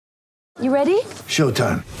You ready?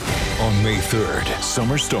 Showtime. On May 3rd,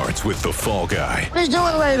 summer starts with The Fall Guy. Let's do it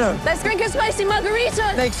later. Let's drink a spicy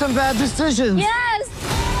margarita. Make some bad decisions. Yes!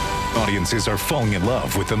 Audiences are falling in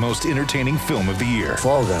love with the most entertaining film of the year.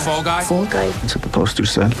 Fall Guy. Fall Guy? Fall Guy. That's what the poster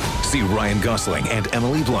said. See Ryan Gosling and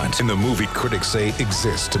Emily Blunt in the movie critics say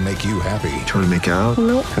exists to make you happy. Trying to make it out?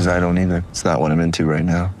 Nope. Because I don't either. It's not what I'm into right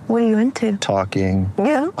now. What are you into? Talking.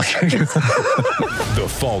 Yeah. The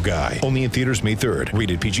Fall Guy. Only in theaters May 3rd.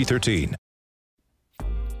 Rated PG-13.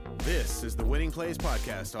 This is the Winning Plays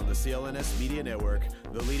Podcast on the CLNS Media Network,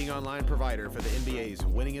 the leading online provider for the NBA's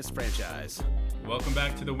winningest franchise. Welcome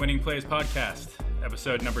back to the Winning Plays Podcast,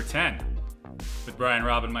 episode number 10. With Brian,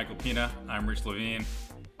 Rob, and Michael Pina, I'm Rich Levine.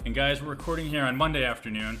 And guys, we're recording here on Monday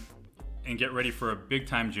afternoon and get ready for a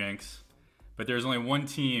big-time jinx. But there's only one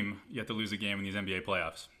team yet to lose a game in these NBA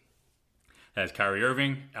playoffs. That is Kyrie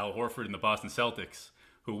Irving, Al Horford, and the Boston Celtics,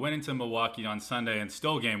 who went into Milwaukee on Sunday and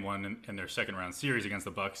stole Game 1 in their second-round series against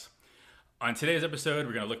the Bucks. On today's episode,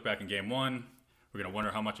 we're going to look back in Game 1. We're going to wonder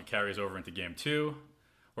how much it carries over into Game 2.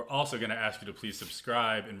 We're also going to ask you to please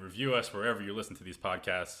subscribe and review us wherever you listen to these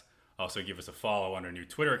podcasts. Also, give us a follow on our new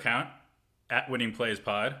Twitter account,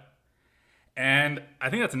 @WinningPlaysPod. And I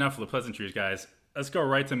think that's enough for the pleasantries, guys. Let's go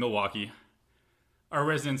right to Milwaukee. Our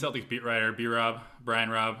resident Celtics beat writer, B-Rob, Brian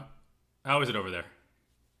Rob, how is it over there?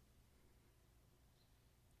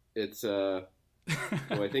 It's well,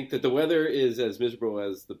 I think that the weather is as miserable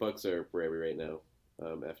as the Bucks are for Miami right now.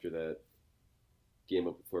 After that game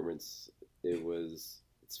of performance, it's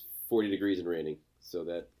 40 degrees and raining. So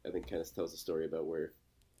that I think kind of tells a story about where.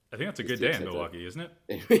 I think that's a good day in Milwaukee, isn't it?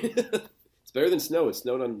 It's better than snow. It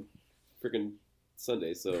snowed on freaking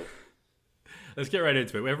Sunday, so. Let's get right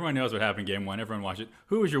into it. Everyone knows what happened in Game 1. Everyone watched it.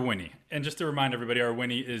 Who was your Winnie? And just to remind everybody, our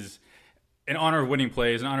Winnie is in honor of Winning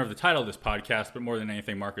Plays, in honor of the title of this podcast, but more than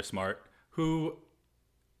anything, Marcus Smart, who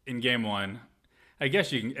in Game 1, I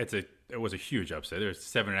guess it was a huge upset. There's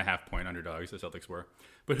 7.5-point underdogs, the Celtics were.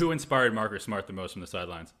 But who inspired Marcus Smart the most from the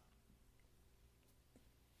sidelines?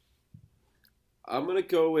 I'm gonna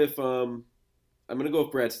go with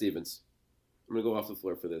Brad Stevens. I'm gonna go off the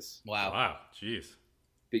floor for this. Wow, jeez.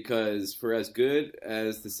 Because for as good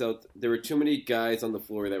as there were too many guys on the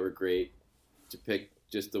floor that were great to pick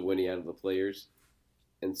just the Winnie out of the players.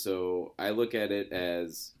 And so I look at it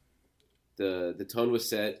as the tone was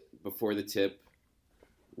set before the tip.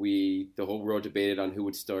 The whole world debated on who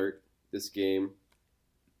would start this game.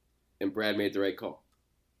 And Brad made the right call.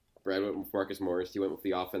 Brad went with Marcus Morris. He went with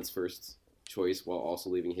the offense first choice while also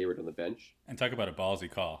leaving Hayward on the bench. And talk about a ballsy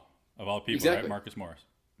call. Of all people, exactly. Right? Marcus Morris.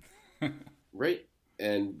 Right.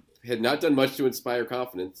 And had not done much to inspire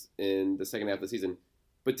confidence in the second half of the season,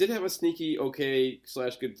 but did have a sneaky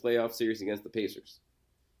okay/good playoff series against the Pacers.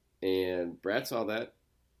 And Brad saw that.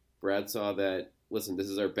 Brad saw that, listen, this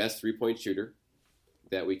is our best three-point shooter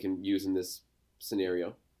that we can use in this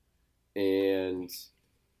scenario. And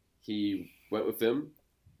he went with him,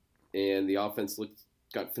 and the offense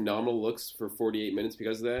got phenomenal looks for 48 minutes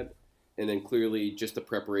because of that. And then clearly just the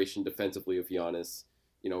preparation defensively of Giannis.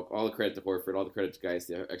 All the credit to Horford, all the credit to guys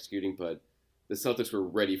that are executing, but the Celtics were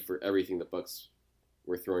ready for everything the Bucks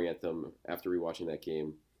were throwing at them after rewatching that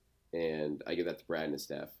game, and I give that to Brad and his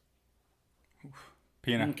staff.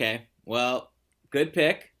 Pina. Okay, well, good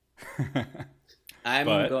pick. I'm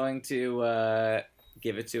going to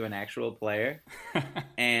give it to an actual player.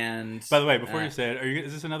 And by the way, before you say it,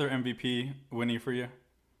 is this another MVP Winnie for you?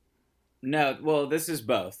 No, well, this is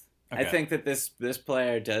both. Okay. I think that this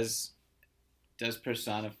player does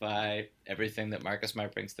personify everything that Marcus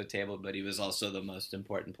Smart brings to the table, but he was also the most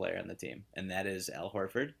important player on the team, and that is Al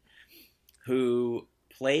Horford, who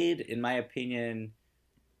played, in my opinion,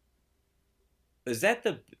 is that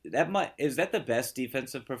the best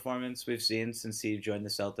defensive performance we've seen since he joined the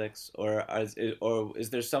Celtics, or is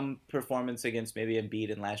there some performance against maybe Embiid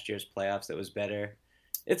in last year's playoffs that was better?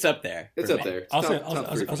 It's up there. It's up there.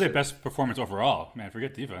 I'll say best performance overall. Man,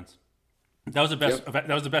 forget defense. That was the best. Yep.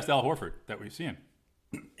 That was the best Al Horford that we've seen.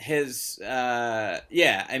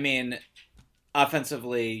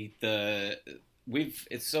 Offensively,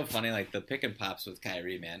 it's so funny, like the pick and pops with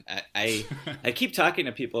Kyrie, man. I keep talking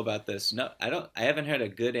to people about this. No, I haven't heard a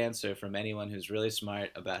good answer from anyone who's really smart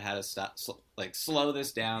about how to slow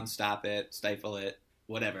this down, stop it, stifle it,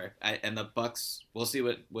 whatever. And the Bucks, we'll see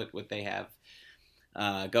what they have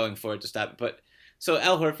going forward to stop it. But so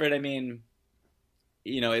Al Horford, I mean,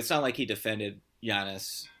 it's not like he defended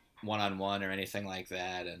Giannis one-on-one or anything like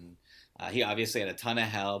that, and he obviously had a ton of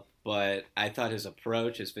help, but I thought his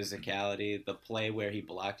approach, his physicality, the play where he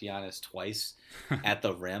blocked Giannis twice at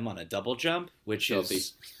the rim on a double jump, which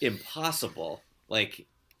is impossible. Like,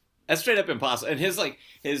 That's straight up impossible. And his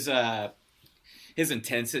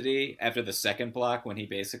intensity after the second block when he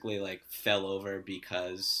basically like fell over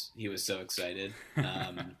because he was so excited.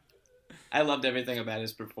 I loved everything about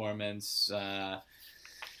his performance.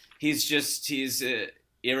 He's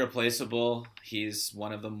irreplaceable. He's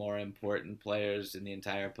one of the more important players in the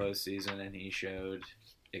entire postseason, and he showed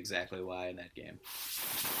exactly why in that game.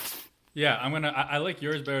 Yeah, I like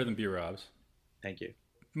yours better than B-Rob's. Thank you.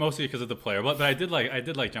 Mostly because of the player, but I did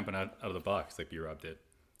like jumping out of the box like B-Rob did,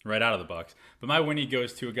 right out of the box. But my Winnie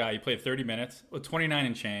goes to a guy. He played 30 minutes with 29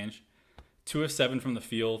 and change, 2 of 7 from the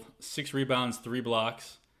field, 6 rebounds, 3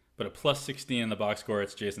 blocks, but a plus 16 in the box score.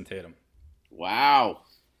 It's Jason Tatum. Wow.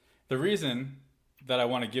 The reason that I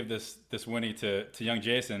want to give this Winnie to young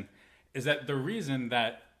Jason is that the reason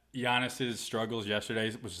that Giannis's struggles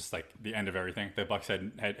yesterday was just like the end of everything. The Bucks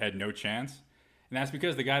had no chance. And that's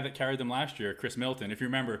because the guy that carried them last year, Chris Middleton, if you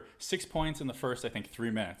remember, 6 points in the first, I think,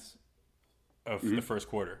 3 minutes of the first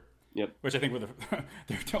quarter. Yep. Which I think were there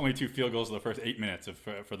were only 2 field goals in the first 8 minutes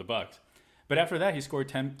for the Bucks. But after that, he scored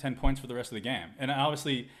 10 points for the rest of the game. And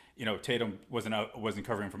obviously, Tatum wasn't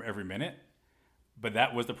covering from every minute, but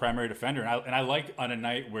that was the primary defender. And I like on a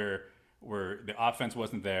night where the offense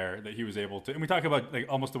wasn't there that he was able to. And we talk about like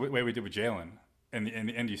almost the way we did with Jalen in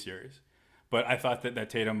the Indy series. But I thought that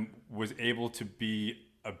Tatum was able to be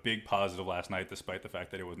a big positive last night, despite the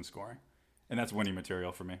fact that he wasn't scoring. And that's winning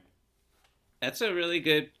material for me. That's a really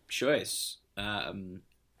good choice.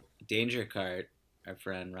 Danger Cart, our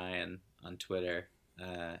friend Ryan on Twitter,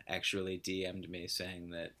 actually DM'd me saying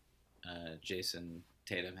that Jason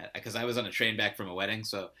Tatum had, because I was on a train back from a wedding,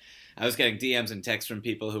 so I was getting DMs and texts from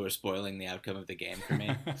people who were spoiling the outcome of the game for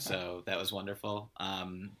me. So that was wonderful.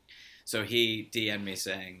 So he DM'd me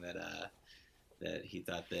saying that he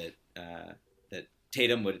thought that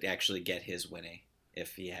Tatum would actually get his Winnie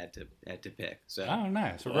if he had to pick. So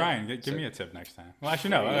nice. So Ryan, give me a tip next time. Well,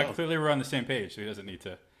 actually, no. Clearly, we're on the same page, so he doesn't need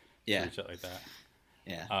to reach out like that.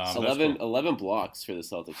 Yeah. 11 blocks for the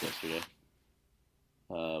Celtics yesterday.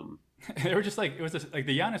 They were just like it was like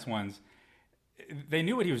the Giannis ones. They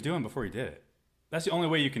knew what he was doing before he did it. That's the only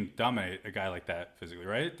way you can dominate a guy like that physically,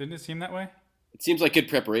 right? Didn't it seem that way? It seems like good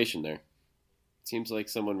preparation there. It seems like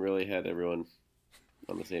someone really had everyone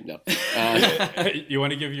on the same note. You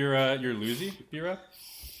want to give your Lucy, B-Rob?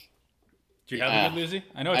 Do you have a good Lucy?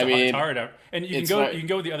 I know it's hard out, and you can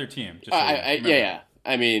go with the other team. Just yeah.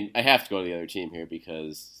 I mean, I have to go to the other team here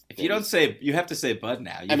because if you don't say, you have to say Bud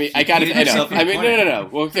now. I got it. I know. I mean, no.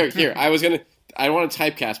 Well, here. I want to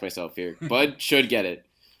typecast myself here. Bud should get it,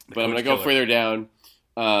 but I'm going to go further down.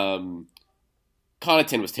 Connaughton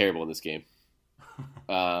was terrible in this game.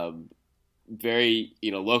 Very,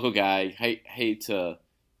 local guy. Hate to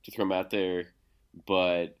throw him out there,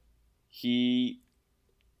 but he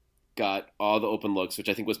got all the open looks, which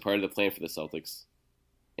I think was part of the plan for the Celtics.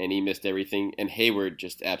 And he missed everything, and Hayward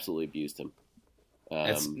just absolutely abused him.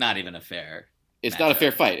 It's not even a fair. It's not a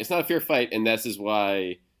fair fight. It's not a fair fight, and this is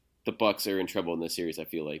why the Bucks are in trouble in this series. I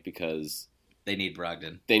feel like because they need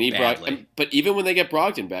Brogdon. They need Brogdon, but even when they get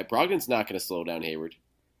Brogdon back, Brogdon's not going to slow down Hayward.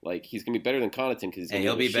 Like he's going to be better than Connaughton because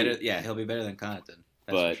he'll be better. Yeah, he'll be better than Connaughton.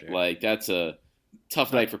 But for sure. That's a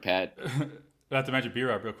tough night for Pat. Not to mention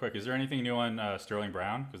B-Rob real quick. Is there anything new on Sterling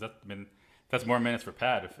Brown? Because that's more minutes for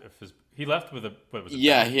Pat. If he left with he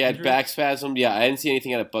had back spasm. Yeah, I didn't see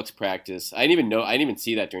anything out of Bucks practice. I didn't even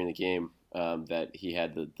see that during the game that he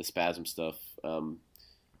had the spasm stuff.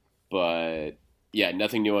 But yeah,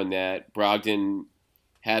 nothing new on that. Brogdon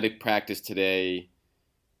had a practice today.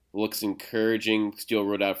 Looks encouraging. Still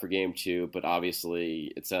ruled out for game 2, but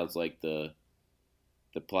obviously it sounds like the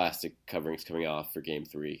plastic covering's coming off for game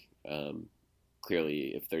 3.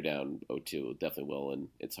 Clearly, if they're down 0-2, definitely will, and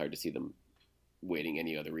it's hard to see them waiting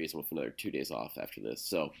any other reason with another 2 days off after this.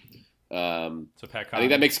 So, Pat I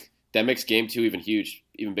think that makes game 2 even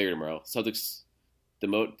bigger tomorrow. Celtics,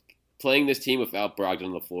 playing this team without Brogdon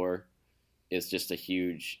on the floor is just a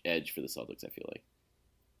huge edge for the Celtics. I feel like.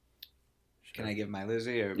 Can I give my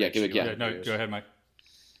Lizzie? Or yeah, give it. Yeah, no, go ahead, Mike.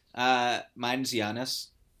 Mine's Giannis.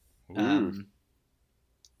 When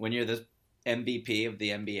you're the MVP of the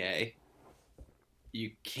NBA,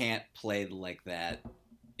 you can't play like that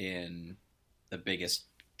in the biggest.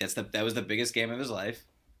 That was the biggest game of his life,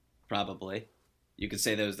 probably. You could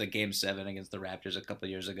say that was the Game 7 against the Raptors a couple of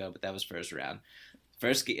years ago, but that was first round.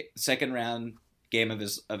 Second round game of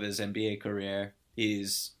his NBA career.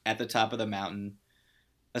 He's at the top of the mountain,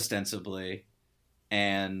 ostensibly,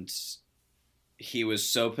 and he was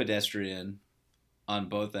so pedestrian on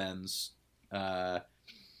both ends.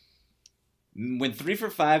 Went 3 for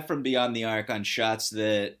 5 from beyond the arc on shots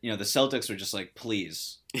that the Celtics were just like,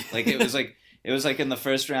 please, like it was like It was like in the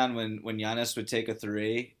first round when Giannis would take a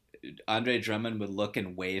three, Andre Drummond would look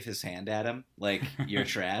and wave his hand at him like you're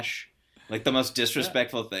trash, like the most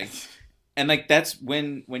disrespectful thing. And like that's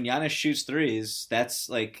when Giannis shoots threes, that's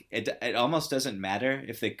like it almost doesn't matter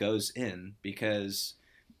if it goes in because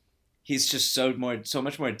he's just so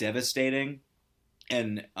much more devastating.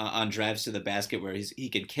 And on drives to the basket where he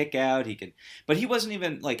can kick out, but he wasn't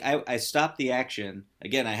even like I stopped the action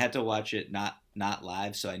again. I had to watch it not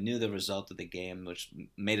live, so I knew the result of the game, which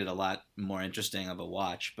made it a lot more interesting of a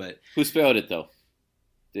watch. But who spelled it though?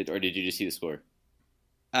 Did you just see the score?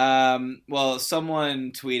 Well,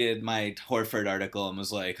 someone tweeted my Horford article and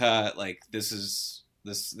was like, like this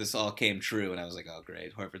all came true, and I was like, oh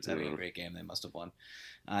great, Horford's having a great game. They must have won.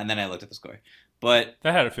 And then I looked at the score, but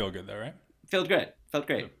that had to feel good though, right? Felt great,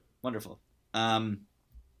 wonderful.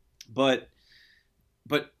 But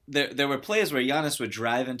there were plays where Giannis would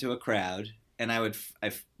drive into a crowd, and I would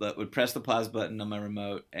press the pause button on my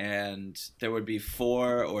remote, and there would be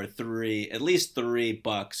at least three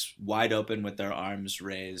Bucks wide open with their arms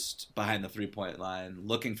raised behind the 3-point line,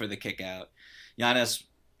 looking for the kick out. Giannis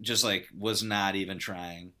just like was not even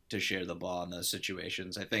trying to share the ball in those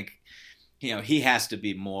situations. I think he has to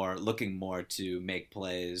be looking more to make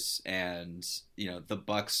plays, and the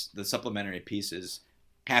Bucks, the supplementary pieces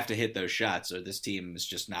have to hit those shots, or this team is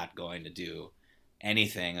just not going to do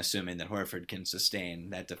anything, assuming that Horford can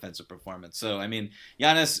sustain that defensive performance. So, I mean,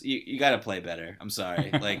 Giannis, you got to play better. I'm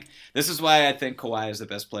sorry. Like, this is why I think Kawhi is the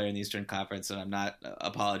best player in the Eastern Conference, and I'm not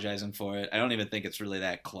apologizing for it. I don't even think it's really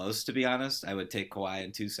that close, to be honest. I would take Kawhi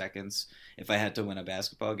in 2 seconds if I had to win a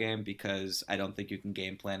basketball game, because I don't think you can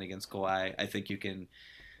game plan against Kawhi. I think you can,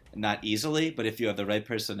 not easily, but if you have the right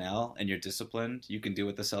personnel and you're disciplined, you can do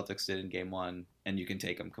what the Celtics did in Game 1, and you can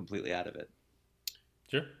take them completely out of it.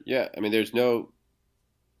 Sure. Yeah, I mean,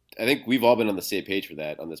 I think we've all been on the same page for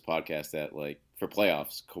that on this podcast, that like for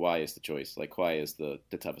playoffs, Kawhi is the choice. Like Kawhi is the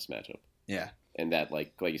toughest matchup. Yeah. And that,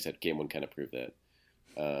 like you said, Game 1 kind of proved that.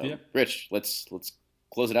 Yeah. Rich, let's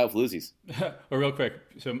close it out with Luzies. Well, real quick.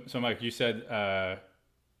 So Mike, you said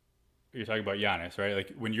you're talking about Giannis, right?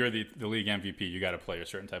 Like when you're the league MVP, you got to play a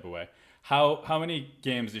certain type of way. How many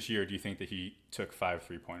games this year do you think that he took 5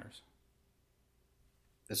 3-pointers?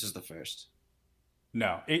 This is the first.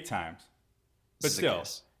 No, 8 times. But still,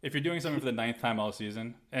 if you're doing something for the 9th time all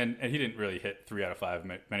season, and he didn't really hit 3 out of 5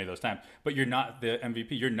 many of those times, but you're not the MVP.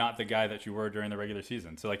 You're not the guy that you were during the regular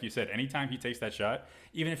season. So like you said, anytime he takes that shot,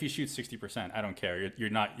 even if he shoots 60%, I don't care. You're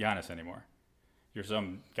not Giannis anymore. You're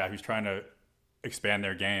some guy who's trying to expand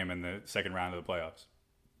their game in the second round of the playoffs,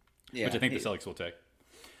 which I think the Celtics will take.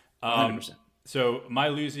 100%. So my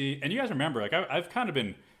Luzie, and you guys remember, like I've kind of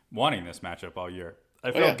been wanting this matchup all year.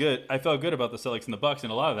 I felt good. I felt good about the Celtics and the Bucks,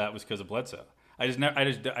 and a lot of that was because of Bledsoe. I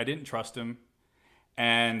didn't trust him.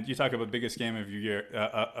 And you talk about biggest game of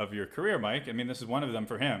your career, Mike. I mean, this is one of them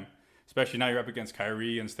for him. Especially now you're up against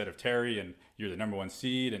Kyrie instead of Terry, and you're the number 1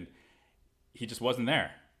 seed, and he just wasn't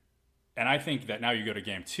there. And I think that now you go to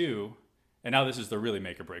Game 2, and now this is the really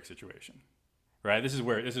make or break situation, right? This is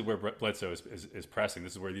where Bledsoe is pressing.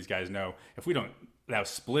 This is where these guys know if we don't now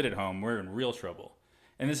split at home, we're in real trouble.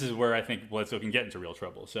 And this is where I think Bledsoe can get into real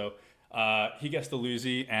trouble. So he gets the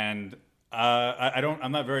Luzie, and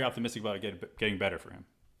I'm not very optimistic about it getting better for him.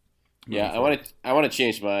 Yeah, I want to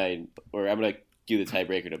change mine, or I'm going to do the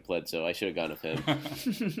tiebreaker to Bledsoe. I should have gone with him.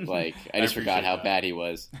 I just forgot how bad he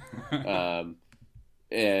was.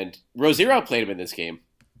 And Rozier outplayed him in this game.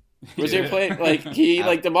 Rozier played he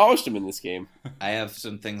demolished him in this game. I have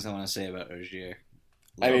some things I want to say about Rozier.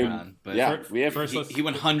 He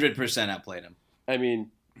 100% outplayed him. I mean,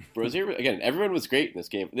 Rozier again. Everyone was great in this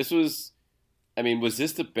game. Was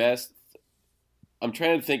this the best? I'm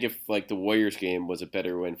trying to think if the Warriors game was a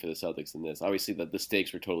better win for the Celtics than this. Obviously, the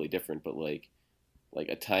stakes were totally different, but like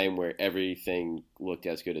a time where everything looked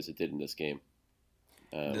as good as it did in this game.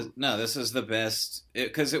 This is the best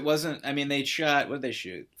because it wasn't. I mean, they shot. What did they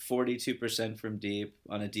shoot? 42% from deep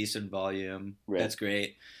on a decent volume. Right. That's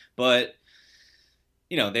great, but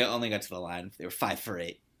they only got to the line. They were 5 for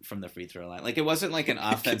 8 from the free throw line. Like it wasn't like an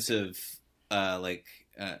offensive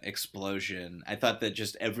explosion. I thought that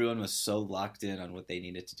just everyone was so locked in on what they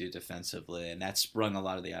needed to do defensively, and that sprung a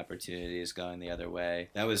lot of the opportunities going the other way.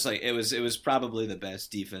 That was it was probably the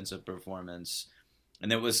best defensive performance.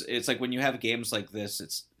 And it's like when you have games like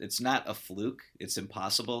this, it's not a fluke. It's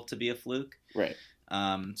impossible to be a fluke. Right.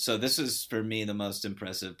 So this is for me the most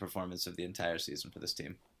impressive performance of the entire season for this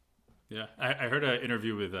team. Yeah, I heard an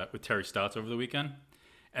interview with Terry Stotts over the weekend.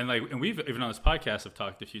 And we've even on this podcast have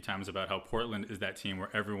talked a few times about how Portland is that team where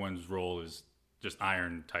everyone's role is just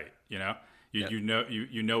iron tight. You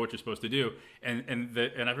know what you're supposed to do. And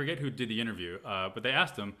I forget who did the interview, but they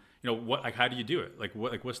asked him, how do you do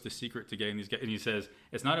it? What's the secret to getting these guys? And he says,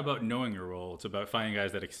 it's not about knowing your role. It's about finding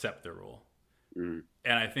guys that accept their role. And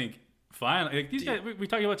I think finally, these guys, we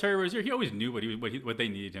talked about Terry Rozier. He always knew what they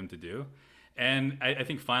needed him to do. And I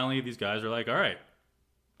think finally these guys are like, all right,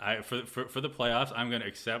 for the playoffs, I'm going to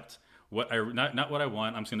accept not what I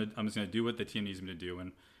want. I'm just going to do what the team needs me to do.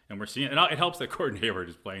 And we're seeing, and it helps that Gordon Hayward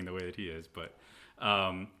is playing the way that he is. But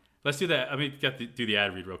let's do that. Do the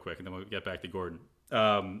ad read real quick, and then we'll get back to Gordon.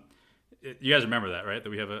 You guys remember that, right? That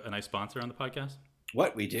we have a nice sponsor on the podcast?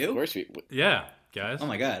 What, we do? Of course we. Yeah, guys. Oh,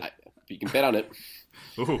 my God. You can bet on it.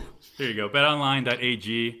 Ooh, here you go.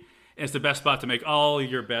 BetOnline.ag. It's the best spot to make all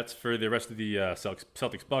your bets for the rest of the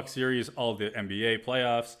Celtics-Bucks series, all the NBA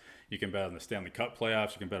playoffs. You can bet on the Stanley Cup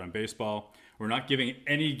playoffs. You can bet on baseball. We're not giving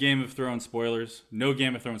any Game of Thrones spoilers. No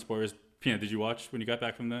Game of Thrones spoilers. Pina, did you watch when you got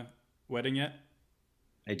back from the wedding yet?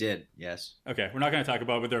 I did, yes. Okay, we're not going to talk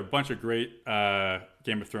about it, but there are a bunch of great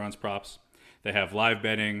Game of Thrones props. They have live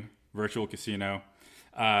betting, virtual casino.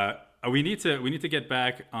 We need to get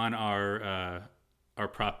back on our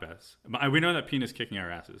prop bets. We know that Pina's kicking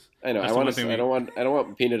our asses. I know. I don't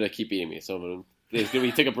want Pina to keep beating me. So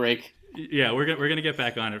we take a break. Yeah, we're gonna get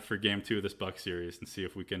back on it for Game 2 of this Bucks series and see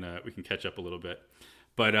if we can catch up a little bit.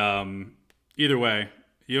 But either way,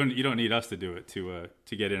 you don't need us to do it to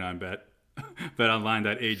get in on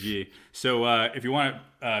BetOnline.ag. So if you want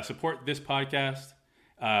to support this podcast,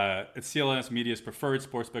 it's CLNS Media's preferred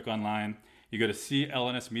sportsbook online. You go to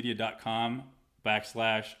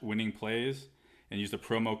clnsmedia.com/winningplays and use the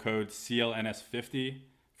promo code CLNS50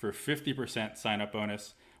 for 50% sign-up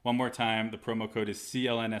bonus. One more time, the promo code is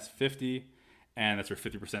CLNS50, and that's your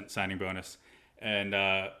 50% signing bonus. And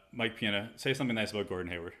Mike Pina, say something nice about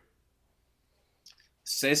Gordon Hayward.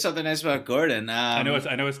 Say something nice about Gordon. I know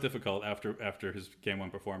it's difficult after his Game 1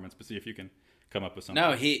 performance, but see if you can come up with something.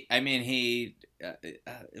 No, he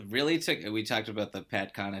really took. We talked about the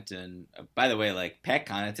Pat Connaughton. By the way, Pat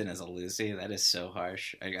Connaughton as a Lucy, that is so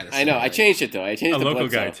harsh. I know. I changed it though. I changed a the local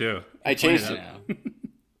Bledsoe. guy too. I changed it.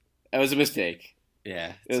 That was a mistake.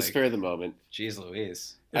 Yeah, it was spur of the moment. Jeez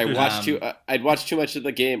Louise. I'd watched too much of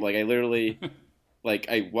the game. I literally,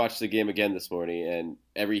 I watched the game again this morning, and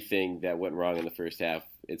everything that went wrong in the first half,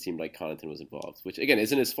 it seemed like Connaughton was involved. Which again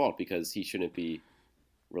isn't his fault because he shouldn't be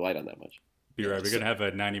relied on that much. Be right. We're gonna have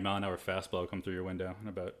a 90-mile-an-hour fastball come through your window in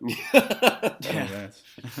about 20 minutes.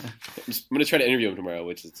 I'm gonna try to interview him tomorrow,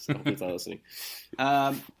 which is hopefully it's not listening.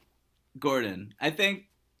 Gordon, I think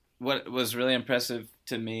what was really impressive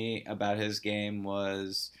to me about his game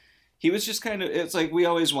was he was just it's like we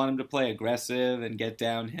always want him to play aggressive and get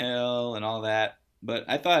downhill and all that. But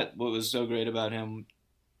I thought what was so great about him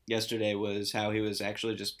yesterday was how he was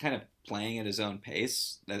actually just kind of playing at his own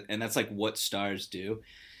pace. And that's what stars do.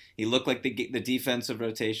 He looked like the defensive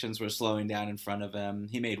rotations were slowing down in front of him.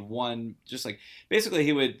 He made one, basically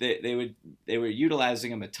they were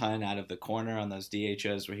utilizing him a ton out of the corner on those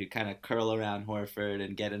DHOs where he'd kind of curl around Horford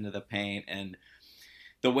and get into the paint. And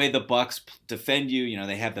the way the Bucks defend you,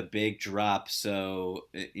 they have the big drop. So,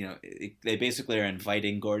 they basically are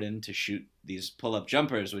inviting Gordon to shoot these pull-up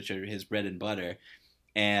jumpers, which are his bread and butter.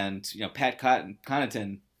 And, Pat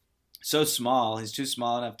Connaughton, so small, he's too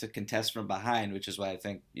small enough to contest from behind, which is why I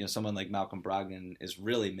think someone like Malcolm Brogdon is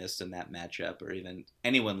really missed in that matchup, or even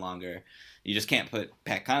anyone longer. You just can't put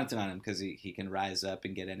Pat Connaughton on him because he can rise up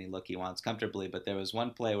and get any look he wants comfortably. But there was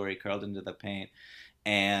one play where he curled into the paint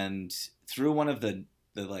and threw one of the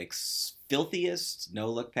filthiest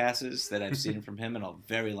no-look passes that I've seen from him in a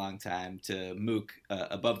very long time to Mook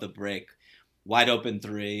above the break, wide open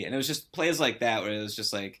three, and it was just plays like that where it was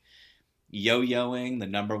just yo-yoing the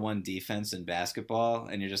number one defense in basketball,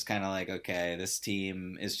 and you're just kind of okay, this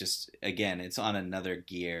team is just, again, it's on another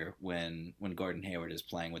gear when Gordon Hayward is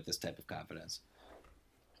playing with this type of confidence.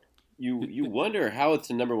 You wonder how it's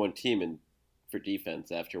the number one team for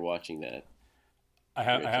defense after watching that. I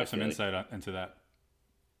have some insight into that.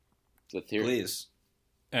 The theory, please.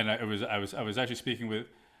 And I was actually speaking with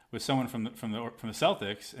someone from the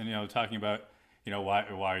Celtics, and talking about why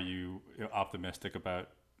are you optimistic about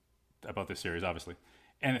this series, obviously.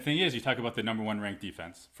 And the thing is, you talk about the number one ranked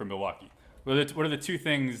defense for Milwaukee. What are the two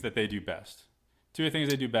things that they do best? Two things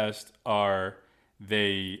they do best are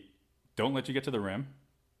they don't let you get to the rim,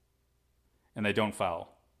 and they don't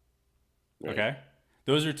foul. Right. Okay?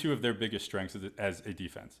 Those are two of their biggest strengths as a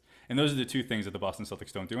defense. And those are the two things that the Boston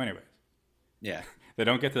Celtics don't do anyways. Yeah. They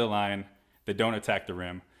don't get to the line. They don't attack the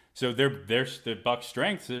rim. So their Bucks'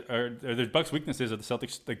 strengths or their Bucks' weaknesses are the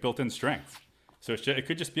Celtics' built-in strengths. So it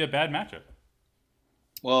could just be a bad matchup.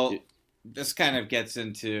 Well, this kind of gets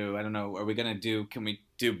into, I don't know, can we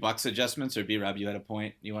do Bucks adjustments, or B-Rob, you had a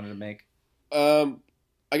point you wanted to make?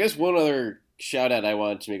 I guess one other shout out I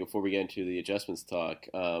wanted to make before we get into the adjustments talk.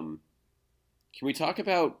 Can we talk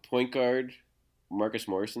about point guard Marcus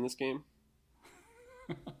Morris in this game?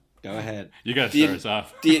 Go ahead. You got to start us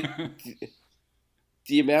off.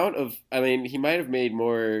 The amount of, I mean, he might have made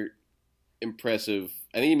more impressive,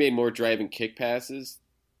 I think he made more drive and kick passes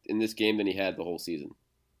in this game than he had the whole season.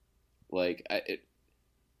 Like,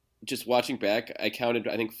 just watching back, I counted,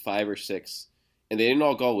 I think, 5 or 6, and they didn't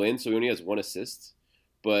all go in, so he only has 1 assist.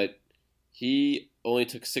 But he only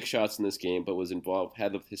took 6 shots in this game, but was involved,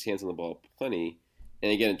 had his hands on the ball plenty.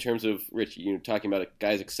 And again, in terms of, Rich, you know, talking about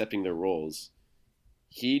guys accepting their roles,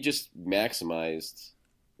 he just maximized,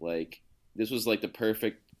 like, this was like the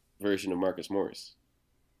perfect version of Marcus Morris.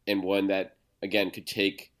 And one that, again, could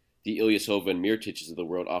take the Ilyasova and Mirotiches of the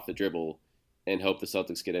world off the dribble and help the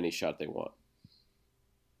Celtics get any shot they want.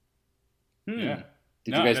 Yeah.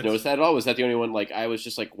 Did you guys notice that at all? Was that the only one? Like, I was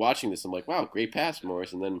just like watching this. I'm like, wow, great pass,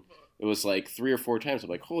 Morris. And then it was like 3 or 4 times. I'm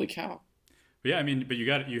like, holy cow. Yeah, I mean, but you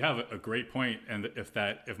have a great point, and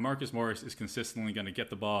if Marcus Morris is consistently going to get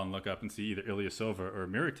the ball and look up and see either Ilyasova or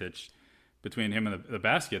Mirotic between him and the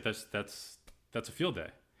basket, that's a field day.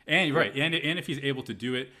 And right, and if he's able to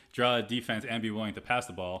do it, draw a defense, and be willing to pass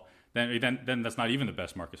the ball, then that's not even the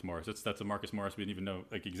best Marcus Morris. That's a Marcus Morris we didn't even know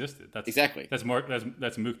like existed. That's exactly that's Mook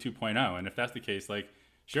 2.0. And if that's the case, like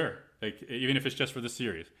sure, like even if it's just for the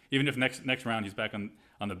series, even if next round he's back on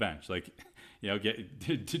the bench, like you know,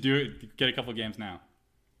 get a couple games now.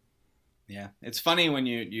 Yeah, it's funny when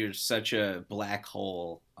you're such a black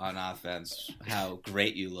hole on offense, how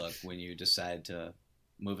great you look when you decide to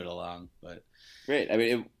move it along. But right, I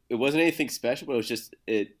mean, it wasn't anything special, but it was just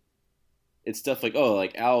it's stuff like, oh,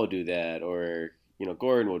 like Al will do that, or you know,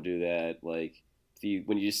 Gordon will do that. Like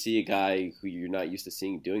when you just see a guy who you're not used to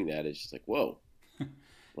seeing doing that, it's just like, whoa.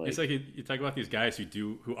 Like, it's like you talk about these guys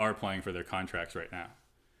who are playing for their contracts right now.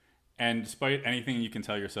 And despite anything you can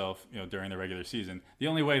tell yourself, you know, during the regular season, the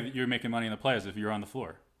only way that you're making money in the playoffs is if you're on the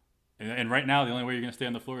floor. And right now, the only way you're going to stay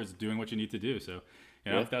on the floor is doing what you need to do. So,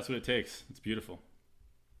 you know, if that's what it takes, it's beautiful.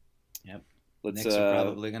 Yep. Knicks are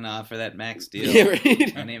probably going to offer that max deal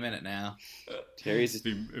any minute now. Terry's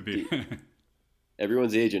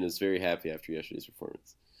everyone's agent is very happy after yesterday's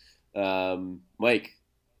performance. Mike,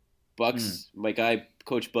 Bucks, my guy,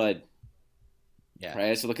 Coach Bud. Yeah. I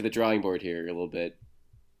have to look at the drawing board here a little bit.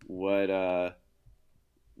 What are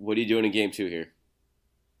you doing in game 2 here?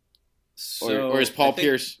 So or is Paul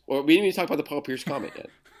Pierce? Or we didn't even talk about the Paul Pierce comment yet.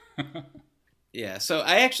 Yeah, so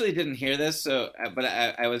I actually didn't hear this, but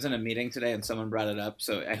I was in a meeting today and someone brought it up,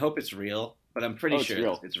 so I hope it's real, but I'm pretty sure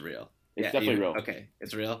it's real. It's definitely real. Okay,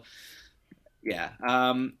 it's real. Yeah.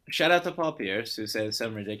 Shout out to Paul Pierce, who says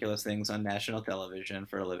some ridiculous things on national television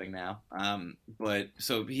for a living now. But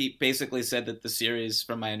so he basically said that the series,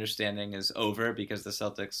 from my understanding, is over because the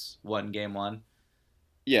Celtics won Game 1.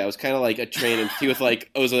 Yeah, it was kind of like a train, and he was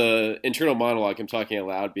like, it was a internal monologue, him talking out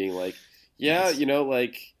loud, being like, yeah, you know,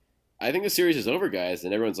 like, I think the series is over, guys.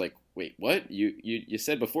 And everyone's like, wait, what? You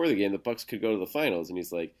said before the game the Bucks could go to the finals. And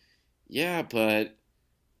he's like, yeah, but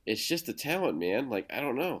it's just the talent, man. Like, I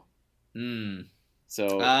don't know.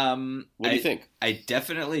 So, what do you think? I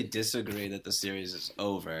definitely disagree that the series is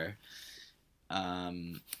over.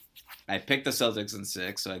 I picked the Celtics in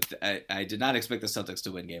 6, so I did not expect the Celtics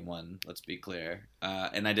to win Game 1. Let's be clear,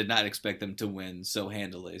 and I did not expect them to win so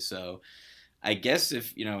handily. So, I guess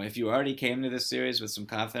if you already came to this series with some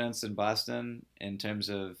confidence in Boston in terms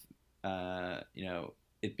of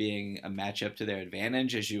it being a matchup to their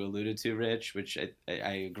advantage, as you alluded to, Rich, which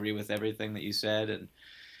I agree with everything that you said,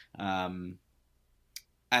 and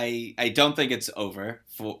I don't think it's over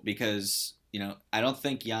because I don't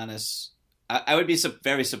think Giannis. I would be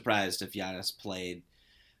very surprised if Giannis played.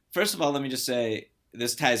 First of all, let me just say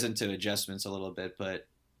this ties into adjustments a little bit, but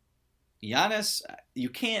Giannis, you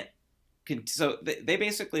can't. So they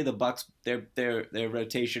basically, the Bucks, their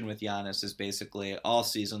rotation with Giannis is basically all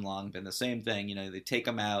season long been the same thing. They take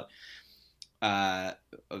him out,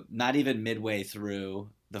 not even midway through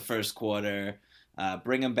the first quarter,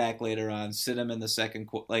 bring him back later on, sit him in the second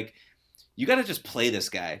quarter. Like, you got to just play this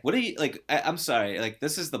guy. What do you like? I'm sorry. Like,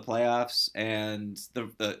 this is the playoffs, and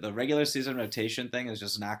the regular season rotation thing is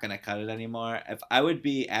just not going to cut it anymore. If I would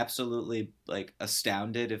be absolutely like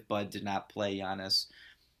astounded if Bud did not play Giannis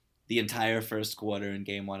the entire first quarter in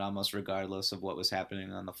Game 1, almost regardless of what was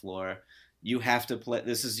happening on the floor. You have to play.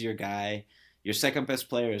 This is your guy. Your second best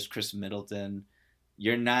player is Chris Middleton.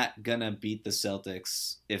 You're not going to beat the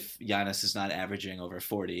Celtics if Giannis is not averaging over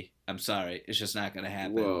 40. I'm sorry. It's just not going to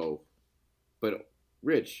happen. Whoa. But,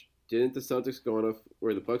 Rich, Didn't the Celtics go on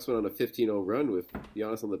the Bucks went on a 15-0 run with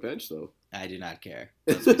Giannis on the bench though? I do not care.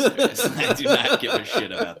 Let's be serious. I do not give a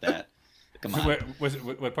shit about that. Come on.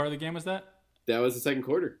 What part of the game was that? That was the second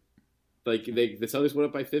quarter. Like the Celtics went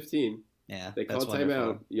up by 15. Yeah, They that's called timeout.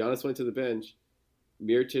 wonderful. Giannis went to the bench.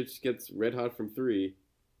 Mirotic gets red hot from 3,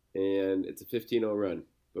 and it's a 15-0 run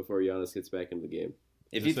before Giannis gets back into the game.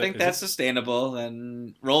 If you think that's sustainable,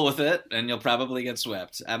 then roll with it, and you'll probably get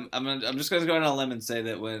swept. I'm just going to go on a limb and say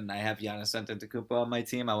that when I have Giannis Antetokounmpo on my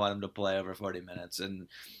team, I want him to play over 40 minutes. And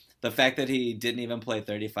the fact that he didn't even play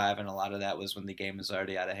 35, and a lot of that was when the game was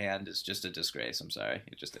already out of hand, is just a disgrace. I'm sorry,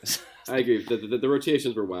 it just is. I agree. The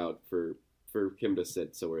rotations were wild for him to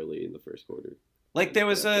sit so early in the first quarter. Like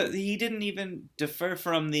he didn't even defer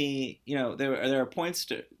from the, there are points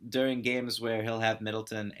during games where he'll have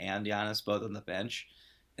Middleton and Giannis both on the bench.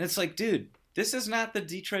 And it's like, dude, this is not the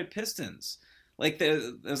Detroit Pistons. Like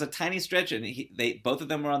there's a tiny stretch and both of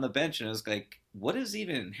them were on the bench and it was like, what is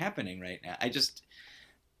even happening right now?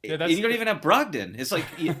 You don't even have Brogdon. It's like,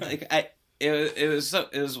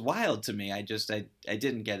 it was wild to me. I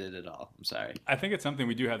didn't get it at all. I'm sorry. I think it's something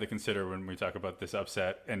we do have to consider when we talk about this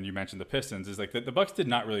upset. And you mentioned the Pistons. Is like the Bucks did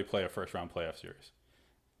not really play a first round playoff series.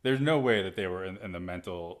 There's no way that they were in the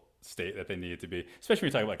mental state that they needed to be, especially when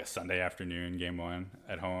you talk about like a Sunday afternoon game 1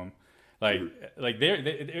 at home.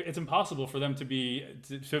 It's impossible for them to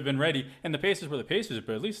have been ready. And the Pacers were the Pacers,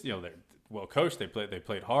 but at least they're well coached. They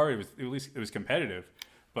played hard. It was competitive.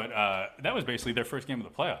 But that was basically their first game of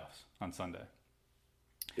the playoffs on Sunday.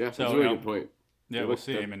 Yeah, that's a really good point. Yeah, we'll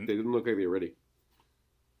see. They didn't look like they were ready.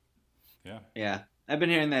 Yeah. Yeah, I've been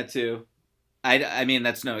hearing that too. I mean,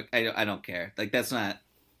 I don't care. Like, that's not.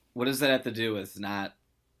 What does that have to do with not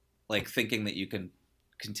like thinking that you can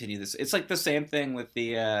continue this? It's like the same thing with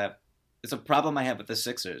the. It's a problem I have with the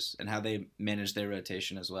Sixers and how they manage their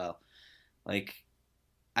rotation as well. Like,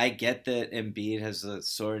 I get that Embiid has a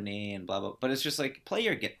sore knee and blah, blah, but it's just like, play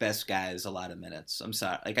your best guys a lot of minutes. I'm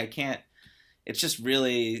sorry. Like, I can't, it's just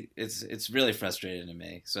really, it's really frustrating to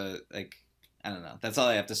me. So, like, I don't know. That's all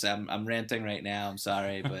I have to say. I'm ranting right now. I'm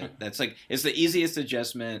sorry, but that's like, it's the easiest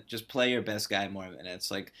adjustment. Just play your best guy more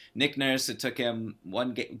minutes. Like, Nick Nurse, it took him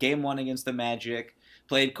game 1 against the Magic,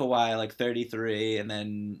 played Kawhi like 33, and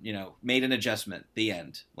then, made an adjustment, the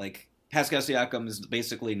end. Like, Pascal Siakam is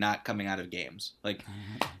basically not coming out of games. Like,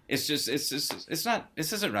 this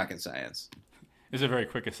isn't rocket science. This is a very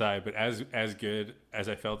quick aside, but as good as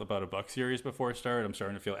I felt about a Bucks series before it started, I'm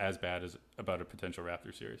starting to feel as bad as about a potential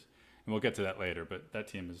Raptors series. And we'll get to that later, but that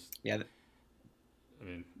team is... Yeah. I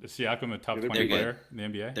mean, is Siakam a top 20 player in the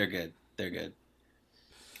NBA? They're good.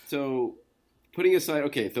 So, putting aside...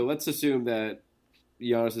 Okay, so let's assume that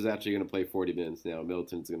Giannis is actually going to play 40 minutes now.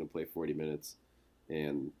 Middleton's going to play 40 minutes,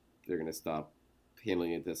 and they're going to stop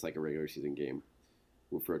handling it this like a regular season game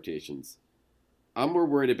with rotations. I'm more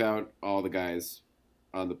worried about all the guys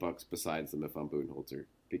on the Bucks besides them if I'm Budenholzer,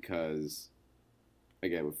 because,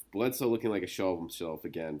 again, with Bledsoe looking like a shell of himself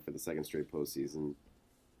again for the second straight postseason,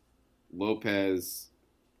 Lopez,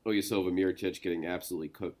 Ilyasova, Mirotic getting absolutely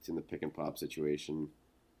cooked in the pick and pop situation,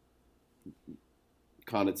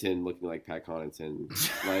 Connaughton looking like Pat Connaughton,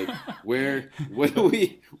 like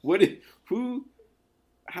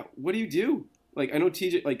what do you do? Like, I know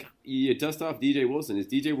TJ, like, you dust off DJ Wilson. Is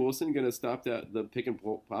DJ Wilson going to stop the pick and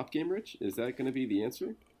pop game, Rich? Is that going to be the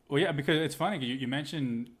answer? Well, yeah, because it's funny. You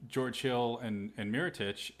mentioned George Hill and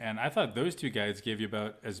Mirotic, and I thought those two guys gave you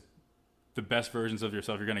about as the best versions of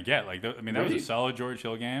yourself you're going to get. Like, that was a solid George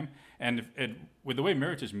Hill game. And with the way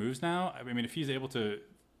Mirotic moves now, I mean, if he's able to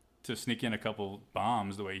sneak in a couple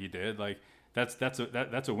bombs the way he did, like, that's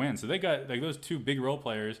a win. So they got like those two big role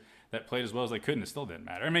players that played as well as they could, and it still didn't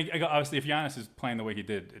matter. I mean, obviously, if Giannis is playing the way he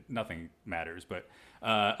did, nothing matters. But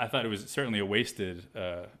I thought it was certainly a wasted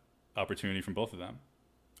opportunity from both of them.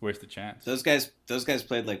 Wasted chance. Those guys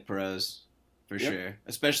played like pros for sure,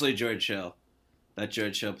 especially George Hill. That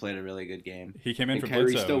George Hill played a really good game. He came in and for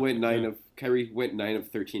Kyrie Bledsoe. Kyrie went 9 of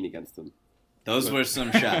 13 against them. Those were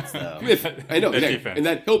some shots, though. I know, and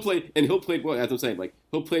that Hill played well. As I'm saying, like,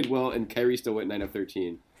 Hill played well, and Kyrie still went 9 of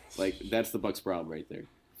 13. Like, that's the Bucks' problem right there.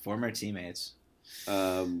 Former teammates.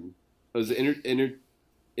 It was an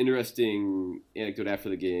interesting anecdote after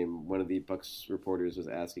the game. One of the Bucks reporters was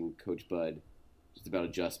asking Coach Bud just about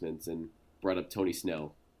adjustments and brought up Tony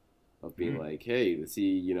Snell of being like, "Hey, is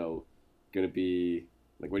he, going to be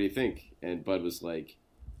like, what do you think?" And Bud was like,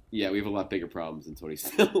 "Yeah, we have a lot bigger problems than Tony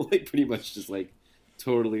Snell." Like, pretty much just like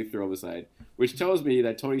totally throw him aside, which tells me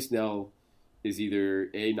that Tony Snell is either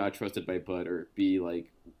A, not trusted by Bud, or B,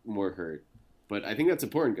 like, more hurt. But I think that's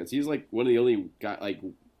important because he's like one of the only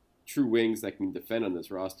true wings that can defend on this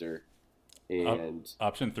roster, And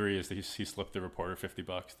option 3 is that he slipped the reporter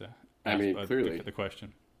 $50 to clearly the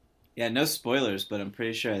question. Yeah, no spoilers, but I'm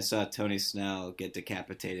pretty sure I saw Tony Snell get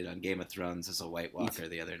decapitated on Game of Thrones as a White Walker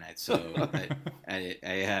the other night. So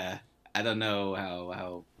I don't know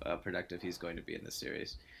how productive he's going to be in this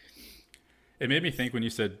series. It made me think when you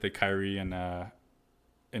said that Kyrie and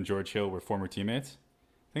George Hill were former teammates.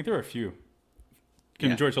 I think there were a few.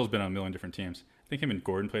 George Hill's been on a million different teams. I think him and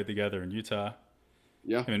Gordon played together in Utah.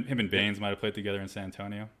 Yeah, him and Baines might have played together in San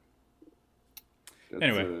Antonio.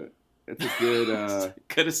 Anyway. It's a good.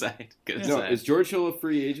 Good aside. No, is George Hill a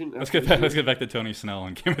free agent? Let's get back to Tony Snell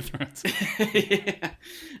and Game of Thrones.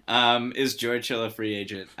 Yeah. Is George Hill a free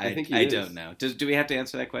agent? I think I don't know. Do we have to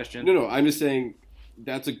answer that question? No. I'm just saying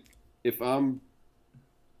if I'm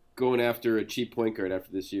going after a cheap point guard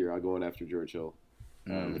after this year, I'll go after George Hill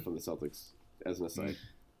from the Celtics as an aside.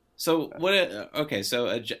 So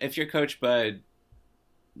if you're Coach Bud,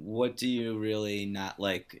 what do you really not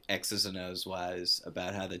like X's and O's wise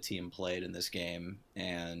about how the team played in this game?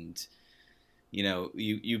 And,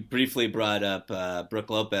 you briefly brought up Brook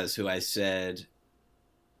Lopez, who I said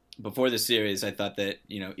before the series, I thought that,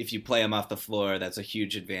 if you play him off the floor, that's a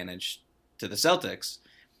huge advantage to the Celtics.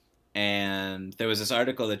 And there was this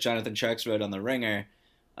article that Jonathan Tjarks wrote on The Ringer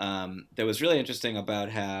that was really interesting about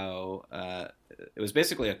how it was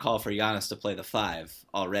basically a call for Giannis to play the 5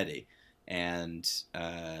 already. And,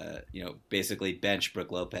 basically bench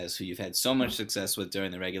Brook Lopez, who you've had so much success with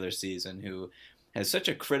during the regular season, who has such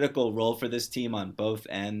a critical role for this team on both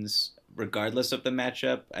ends, regardless of the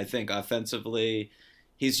matchup. I think offensively,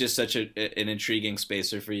 he's just such an intriguing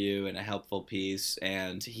spacer for you and a helpful piece.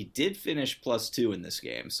 And he did finish +2 in this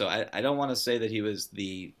game. So I don't want to say that he was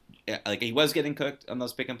he was getting cooked on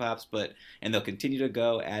those pick and pops, and they'll continue to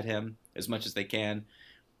go at him as much as they can.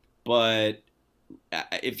 But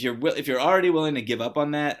if you're already willing to give up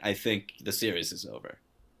on that, I think the series is over.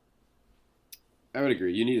 I would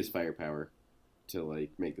agree. You need his firepower to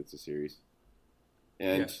make this a series.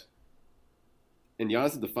 And yes. And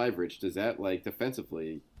Giannis at the 5, Rich, does that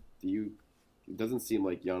defensively? It doesn't seem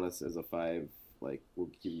like Giannis as a 5 will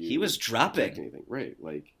give you. He was dropping anything, right?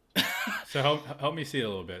 So help me see it a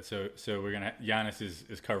little bit. So we're gonna Giannis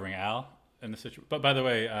is covering Al in the situation. But by the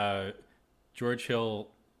way, George Hill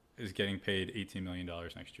is getting paid $18 million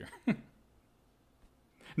next year.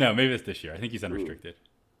 No, maybe it's this year. I think he's unrestricted.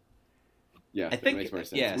 Yeah, I think makes more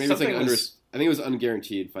sense. Yeah, maybe it's I think it was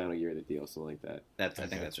unguaranteed final year of the deal, something like that. I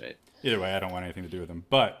think that's right. Either way, I don't want anything to do with him.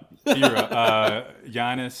 But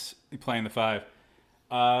Giannis playing the 5.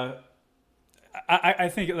 I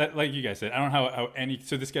think like you guys said, I don't know how any.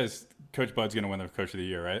 So this guy's Coach Bud's going to win the Coach of the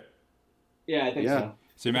Year, right? Yeah, I think so.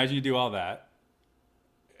 So imagine you do all that,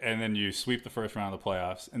 and then you sweep the first round of the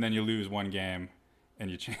playoffs, and then you lose one game,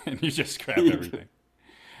 and you just scrap everything.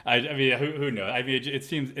 I mean, who knows? I mean,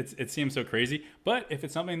 it seems so crazy. But if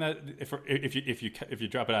it's something that if you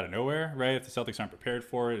drop it out of nowhere, right? If the Celtics aren't prepared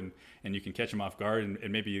for it, and you can catch them off guard,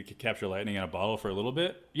 and maybe you could capture lightning in a bottle for a little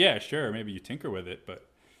bit, yeah, sure, maybe you tinker with it. But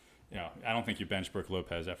I don't think you bench Brook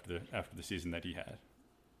Lopez after the season that he had.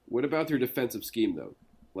 What about their defensive scheme though?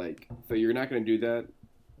 So you're not going to do that.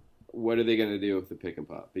 What are they going to do with the pick and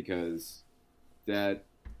pop? Because that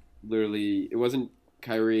literally, it wasn't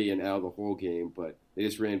Kyrie and Al the whole game, but they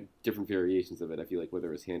just ran different variations of it. I feel like whether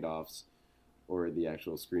it was handoffs or the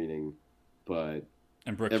actual screening, but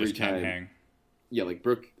and Brook just can't hang. Yeah,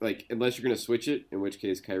 Brook, unless you're going to switch it, in which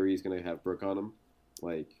case Kyrie's going to have Brook on him.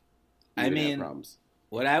 Have problems.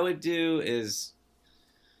 What I would do is,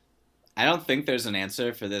 I don't think there's an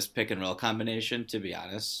answer for this pick and roll combination, to be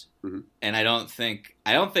honest. Mm-hmm. And I don't think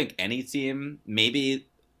any team, maybe,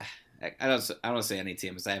 I don't want to say any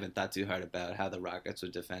team because I haven't thought too hard about how the Rockets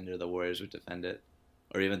would defend it or the Warriors would defend it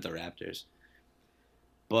or even the Raptors.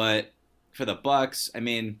 But for the Bucks, I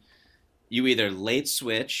mean, you either late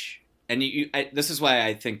switch, and this is why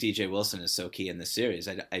I think DJ Wilson is so key in this series.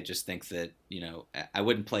 I just think that, I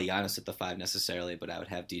wouldn't play Giannis at the 5 necessarily, but I would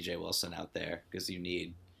have DJ Wilson out there because you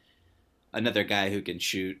need another guy who can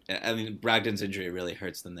shoot. I mean, Brogdon's injury really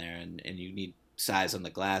hurts them there, and you need size on the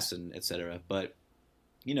glass and et cetera. But,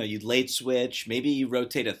 you late switch. Maybe you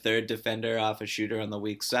rotate a third defender off a shooter on the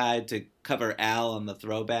weak side to cover Al on the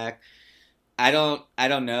throwback. I don't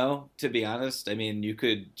know, to be honest. I mean, you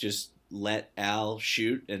could just let Al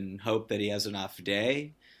shoot and hope that he has an off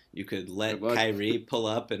day. You could let Kyrie pull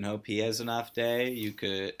up and hope he has an off day. You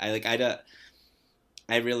could. I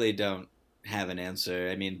really don't have an answer.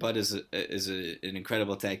 I mean, Bud is an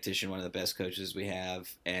incredible tactician, one of the best coaches we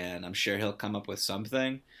have, and I'm sure he'll come up with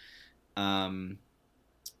something.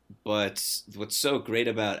 But what's so great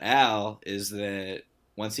about Al is that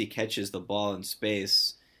once he catches the ball in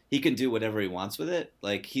space, he can do whatever he wants with it.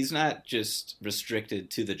 Like, he's not just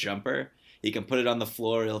restricted to the jumper. He can put it on the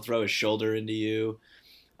floor. He'll throw his shoulder into you.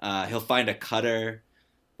 He'll find a cutter.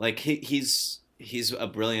 Like, he's a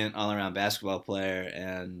brilliant all-around basketball player.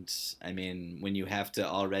 And, I mean, when you have to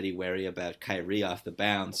already worry about Kyrie off the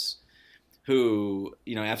bounce, who,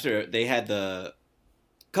 you know, after they had the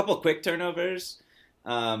couple quick turnovers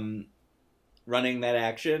running that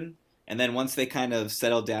action, and then once they kind of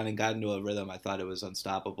settled down and got into a rhythm, I thought it was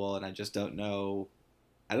unstoppable. And I just don't know.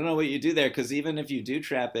 I don't know what you do there, because even if you do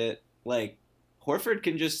trap it, like, Horford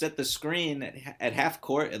can just set the screen at half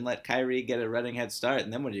court and let Kyrie get a running head start,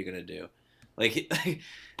 and then what are you going to do? Like,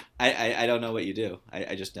 I don't know what you do.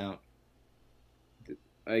 I just don't.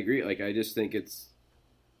 I agree. Like, I just think it's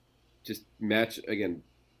just match, again,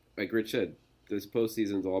 like Rich said, this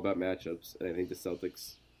postseason is all about matchups, and I think the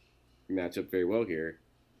Celtics match up very well here.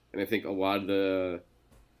 And I think a lot of the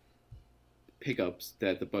pickups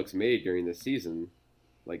that the Bucks made during the season,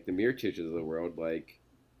 like the Mirotiches of the world, like,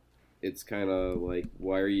 it's kind of like,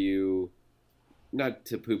 why are you, not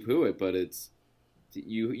to poo-poo it, but it's,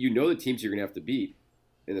 you know the teams you're going to have to beat,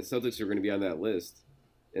 and the Celtics are going to be on that list,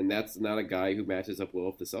 and that's not a guy who matches up well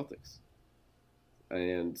with the Celtics.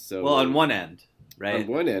 And so, well, on one end, right? On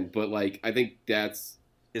one end, but like, I think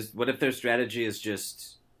what if their strategy is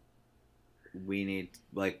just, we're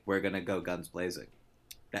going to go guns blazing?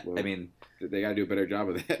 Well, I mean, they got to do a better job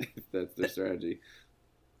of that if that's their strategy.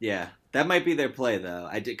 Yeah, that might be their play, though.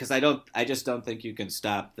 I just don't think you can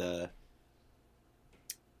stop the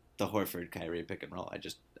Horford Kyrie pick and roll.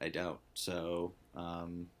 I don't. So,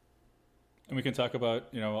 and we can talk about,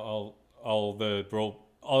 you know, all that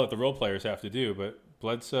the role players have to do. But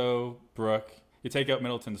Bledsoe, Brook, you take out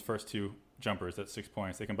Middleton's first two jumpers at 6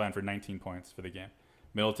 points, they combine for 19 points for the game.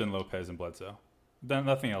 Middleton, Lopez, and Bledsoe. Then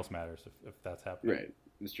nothing else matters if that's happening. Right,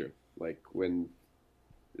 it's true. Like, when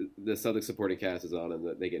the Celtics supporting cast is on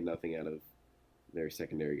and they get nothing out of their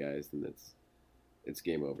secondary guys, then it's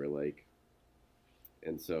game over. Like,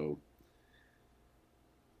 and so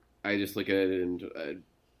I just look at it, and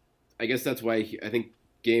I guess that's why I think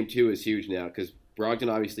Game 2 is huge now, because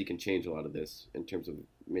Brogdon obviously can change a lot of this in terms of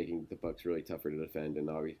making the Bucks really tougher to defend, and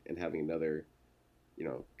having another, you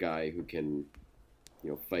know, guy who can, you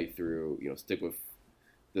know, fight through, you know, stick with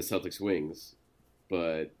the Celtics wings,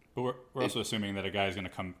 but we're also assuming that a guy is going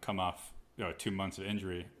to come off, you know, 2 months of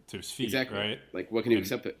injury to his feet, exactly. Right? Like, what can you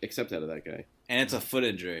accept out of that guy? And it's a foot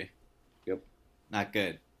injury. Yep. Not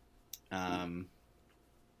good.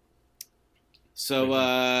 So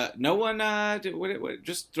no one.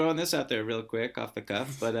 Just throwing this out there real quick off the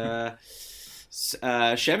cuff, but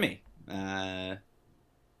Shemi,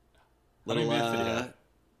 little minutes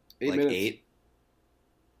 8 like minutes. 8.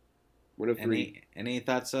 1 of 3. Any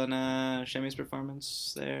thoughts on Shemi's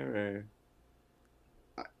performance there?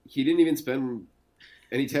 Or He didn't even spend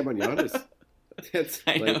any time on Giannis.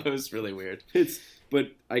 I know, it was really weird.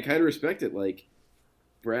 But I kind of respect it. Like,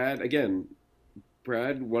 Brad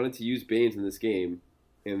wanted to use Baines in this game,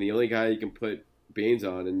 and the only guy you can put Baines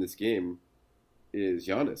on in this game is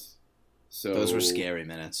Giannis. So those were scary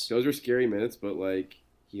minutes. But like,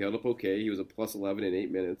 he held up okay. He was a plus 11 in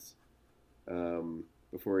 8 minutes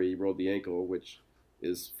before he rolled the ankle, which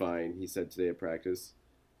is fine, he said today at practice.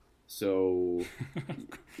 So,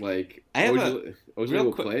 like, Ojale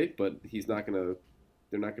will play, but they're not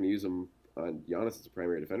gonna use him on Giannis as a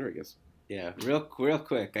primary defender, I guess. Yeah, real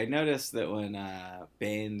quick. I noticed that when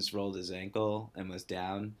Baines rolled his ankle and was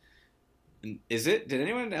down, did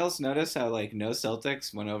anyone else notice how, like, no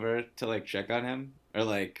Celtics went over to, like, check on him or,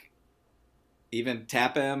 like, even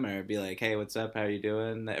tap him or be like, hey, what's up? How are you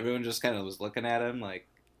doing? Everyone just kind of was looking at him like,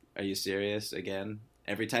 are you serious again?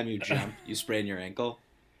 Every time you jump, you sprain your ankle.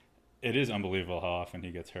 It is unbelievable how often he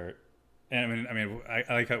gets hurt. And I mean, I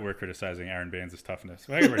like how we're criticizing Aaron Baines' toughness.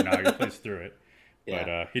 Well, we're not. He plays through it.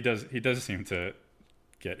 Yeah. But he does seem to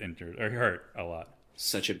get injured or hurt a lot.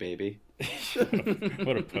 Such a baby.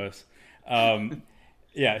 What a puss.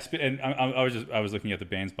 Yeah, and I was looking at the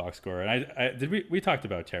Baines box score, and we talked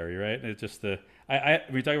about Terry, right? It's just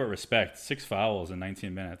we talk about respect. 6 fouls in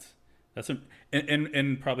 19 minutes. That's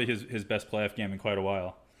in probably his best playoff game in quite a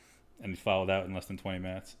while, and he fouled out in less than 20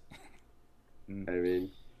 minutes. I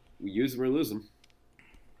mean, we use them or lose them.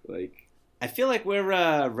 Like, I feel like we're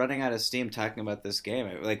running out of steam talking about this game.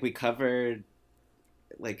 Like, we covered,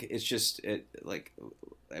 like, it's just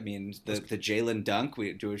I mean, the Jalen dunk.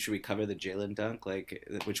 Should we cover the Jalen dunk? Like,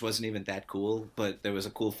 which wasn't even that cool, but there was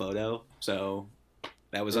a cool photo, so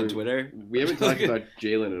that was on Twitter. We haven't talked about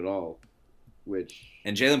Jalen at all,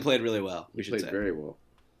 and Jalen played really well. He played very well.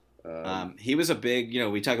 He was a big.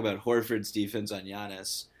 We talk about Horford's defense on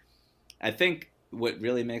Giannis. I think what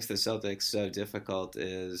really makes the Celtics so difficult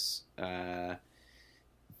is the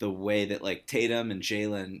way that like Tatum and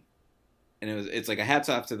Jalen, and it's like a hats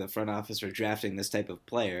off to the front office for drafting this type of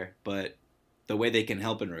player, but the way they can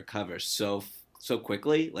help and recover so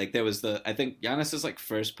quickly. Like there was I think Giannis's like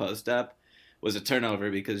first post up was a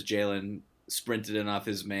turnover because Jalen sprinted in off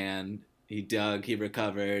his man. He dug, he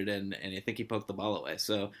recovered, and I think he poked the ball away.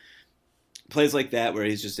 So plays like that where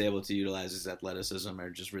he's just able to utilize his athleticism are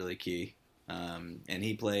just really key. And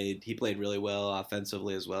he played really well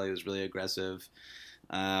offensively as well. He was really aggressive.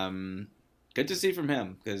 Good to see from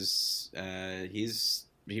him because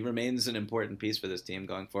he remains an important piece for this team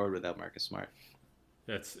going forward without Marcus Smart.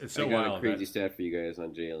 It's so I got wild. a crazy stat for you guys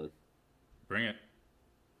on Jalen. Bring it.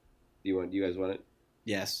 Do you guys want it?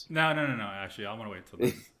 Yes. No. Actually, I want to wait till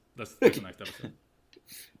that's the next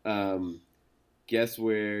episode. Guess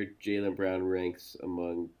where Jaylen Brown ranks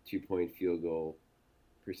among 2-point field goal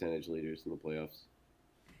percentage leaders in the playoffs?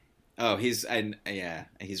 Oh, he's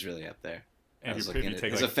really up there. And His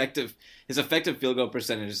effective field goal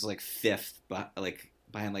percentage is like fifth,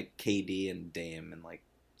 behind like KD and Dame and like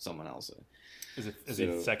someone else. Is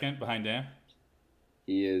he second behind Dame?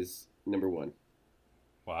 He is number one.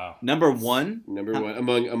 Wow. Number one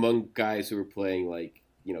among guys who are playing like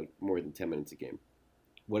more than 10 minutes a game.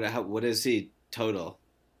 What is he total?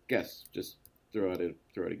 Guess. Just throw out a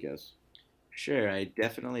guess. Sure, I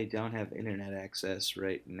definitely don't have internet access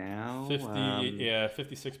right now.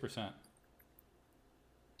 56%.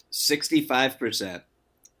 65%.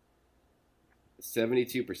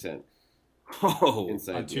 72%. Oh,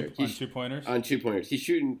 inside on 2-pointers. On 2-pointers, he's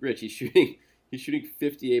shooting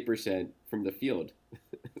 58% from the field.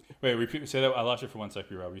 Wait, repeat. Say that. I lost you for 1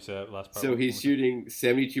 second, Rob. You said that last part. So he's shooting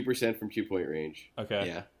 72% from 2-point range. Okay.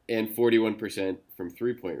 Yeah. And 41% from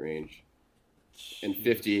 3-point range, and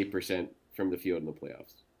 58% from the field in the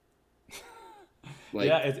playoffs.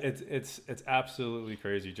 Yeah, it's absolutely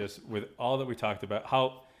crazy. Just with all that we talked about,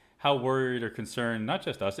 how worried or concerned, not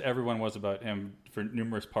just us, everyone was about him for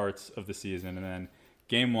numerous parts of the season. And then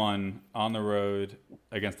game 1 on the road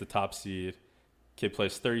against the top seed, kid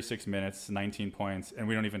plays 36 minutes, 19 points, and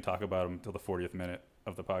we don't even talk about him until the 40th minute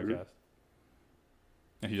of the podcast.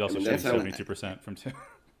 Mm-hmm. And he's also shooting 72% from 2.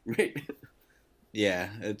 Right. Yeah,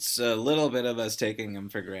 it's a little bit of us taking him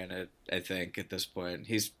for granted, I think, at this point.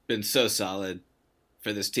 He's been so solid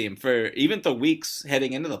for this team for even the weeks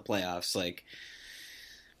heading into the playoffs, like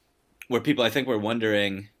where people I think were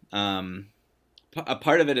wondering, a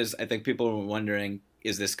part of it is I think people were wondering,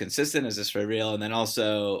 is this consistent? Is this for real? And then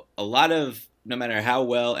also a lot of, no matter how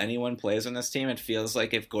well anyone plays on this team, it feels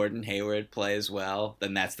like if Gordon Hayward plays well,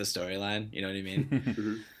 then that's the storyline. You know what I mean?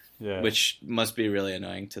 Mm-hmm. Yeah. Which must be really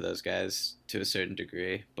annoying to those guys to a certain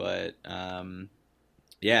degree. But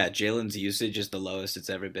yeah, Jalen's usage is the lowest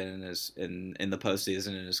it's ever been in the postseason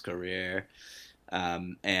in his career.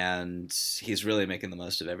 And he's really making the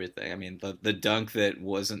most of everything. I mean, the dunk that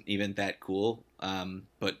wasn't even that cool,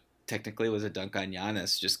 but technically was a dunk on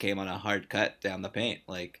Giannis, just came on a hard cut down the paint.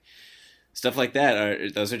 Like, stuff like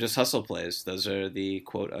that those are just hustle plays. Those are the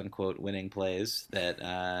quote unquote winning plays that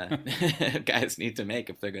guys need to make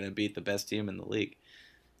if they're going to beat the best team in the league.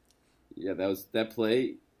 Yeah, that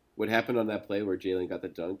play. What happened on that play where Jalen got the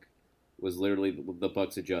dunk was literally the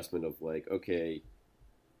Bucks adjustment of like, okay,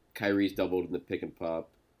 Kyrie's doubled in the pick and pop.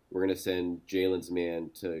 We're going to send Jalen's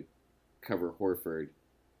man to cover Horford.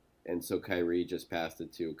 And so Kyrie just passed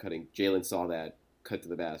it to cutting. Jalen saw that, cut to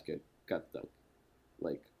the basket, got the dunk.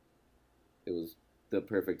 Like, it was the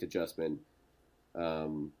perfect adjustment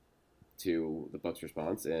to the Bucks'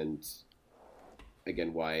 response, and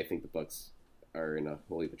again, why I think the Bucks are in a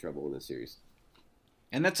whole heap of trouble in this series.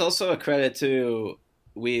 And that's also a credit to,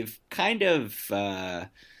 we've kind of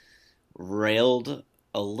railed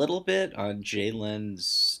a little bit on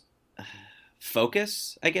Jalen's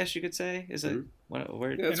focus, I guess you could say. Is it what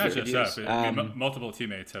word? Yeah, not just us. I mean, multiple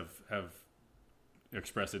teammates have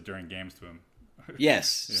expressed it during games to him.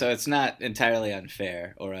 Yes, Yeah. So it's not entirely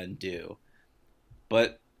unfair or undue.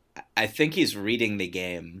 But I think he's reading the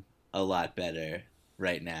game a lot better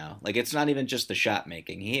right now. Like, it's not even just the shot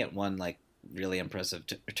making. He hit one, like, really impressive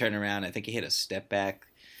turnaround. I think he hit a step back.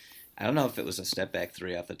 I don't know if it was a step back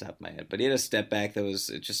 3 off the top of my head, but he had a step back that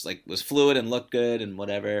was fluid and looked good and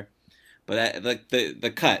whatever. But like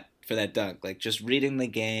the cut for that dunk, like just reading the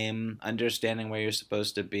game, understanding where you're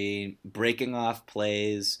supposed to be, breaking off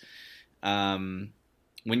plays.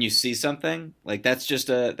 When you see something like that's just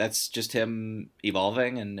him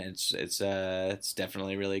evolving, and it's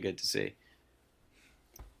definitely really good to see.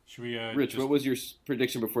 Should we, Rich, what was your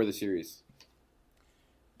prediction before the series?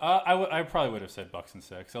 I probably would have said Bucks in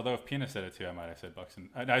 6. Although if Pina said it too, I might have said Bucks in.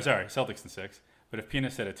 No, sorry, Celtics in 6. But if Pina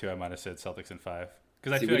said it too, I might have said Celtics in 5.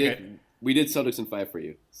 Because I feel we did Celtics in 5 for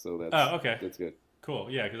you, so that's okay. That's good. Cool,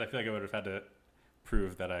 yeah. Because I feel like I would have had to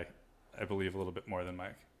prove that I believe a little bit more than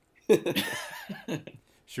Mike.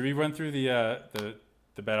 Should we run through the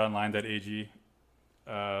BetOnline.ag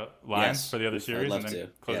lines for the other series and then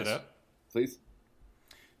close it up? Please.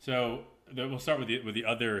 So we'll start with the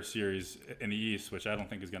other series in the East, which I don't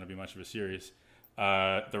think is going to be much of a series.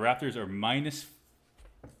 The Raptors are minus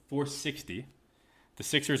 460. The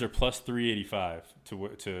Sixers are plus 385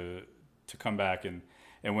 to come back and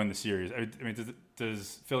win the series. I mean,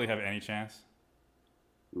 does Philly have any chance?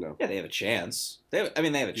 No. Yeah, they have a chance. They have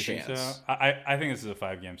a chance. Think so? I think this is a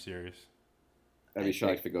 5-game series. I'd be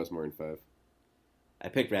shocked if it goes more than 5. I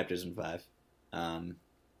picked Raptors in 5.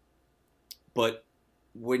 But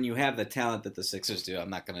when you have the talent that the Sixers do, I'm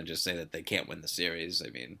not going to just say that they can't win the series.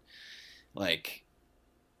 I mean, like,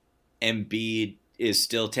 Embiid is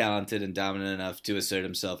still talented and dominant enough to assert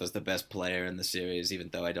himself as the best player in the series, even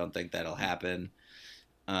though I don't think that'll happen.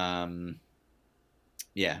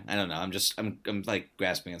 Yeah, I don't know. I'm like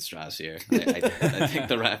grasping at straws here. I think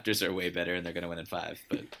the Raptors are way better and they're going to win in 5.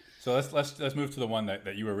 But so let's move to the one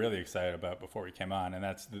that you were really excited about before we came on, and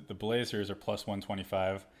that's the Blazers are plus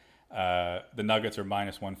 125. The Nuggets are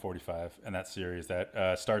minus 145 in that series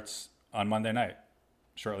that starts on Monday night,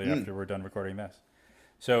 shortly after we're done recording this.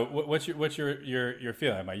 So what's your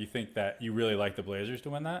feeling, Mike? You think that you really like the Blazers to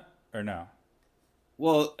win that, or no?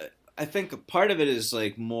 Well, I think part of it is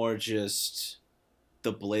like more just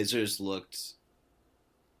the Blazers looked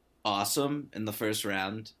awesome in the first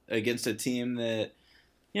round against a team that,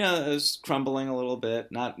 you know, is crumbling a little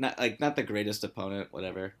bit. Not the greatest opponent,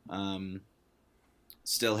 whatever.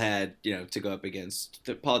 Still had, you know, to go up against.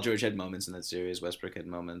 Paul George had moments in that series. Westbrook had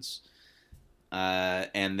moments,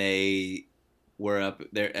 and they were up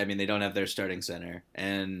there. I mean, they don't have their starting center,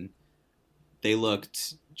 and they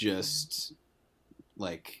looked just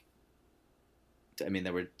like. I mean,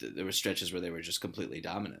 there were stretches where they were just completely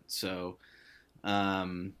dominant. So,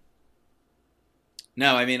 no,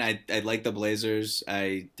 I mean, I like the Blazers.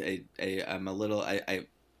 I'm a little. I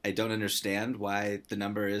don't understand why the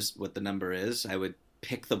number is what the number is. I would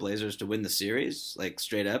pick the Blazers to win the series, like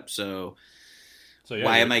straight up. So yeah,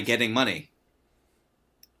 why am I getting money?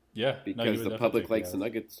 Yeah, because the public likes the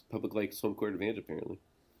Nuggets. Public likes home court advantage, apparently.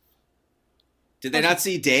 Did they not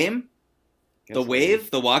see Dame? The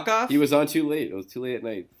wave? The walk-off? He was on too late. It was too late at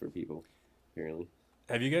night for people, apparently.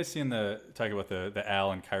 Have you guys seen talk about the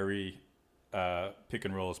Al and Kyrie pick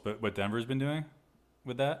and rolls, but what Denver's been doing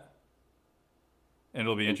with that? And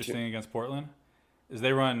it'll be interesting against Portland. Is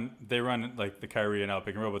they run like the Kyrie and Al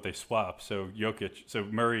pick and roll, but they swap. So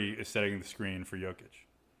Murray is setting the screen for Jokic.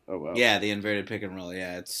 Oh wow! Yeah, the inverted pick and roll.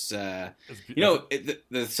 Yeah, it's the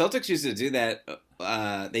Celtics used to do that.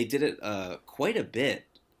 They did it quite a bit,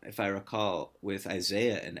 if I recall, with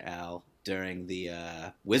Isaiah and Al during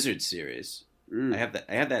the Wizards series. I have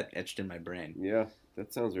that etched in my brain. Yeah,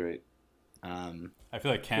 that sounds right. I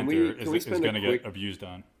feel like Cantor is going to get abused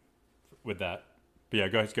on with that. But yeah,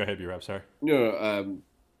 go ahead, B-Rob. Sorry. No,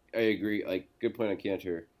 I agree. Like, good point on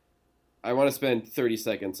Cantor. I want to spend 30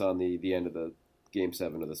 seconds on the end of the Game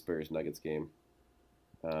 7 of the Spurs-Nuggets game.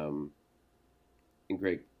 And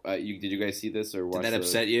Greg, did you guys see this or watch? Did that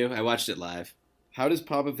upset you? I watched it live. How does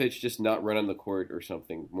Popovich just not run on the court or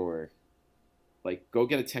something more? Like, go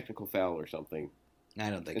get a technical foul or something. I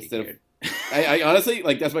don't think he cared. I honestly,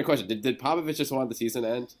 like, that's my question. Did Popovich just want the season to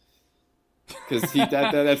end? Because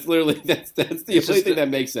that's literally that's the only thing that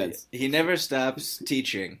makes sense. He never stops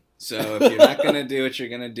teaching. So if you're not going to do what you're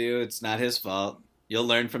going to do, it's not his fault. You'll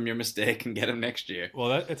learn from your mistake and get him next year.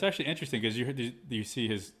 Well, it's actually interesting because you see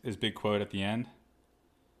his big quote at the end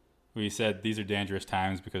where he said, "These are dangerous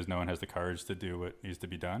times because no one has the courage to do what needs to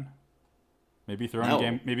be done." Maybe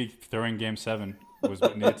throwing Game 7 was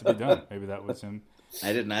what needed to be done. Maybe that was him.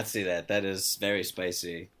 I did not see that. That is very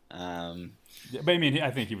spicy. Yeah, but I mean,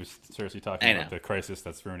 I think he was seriously talking about the crisis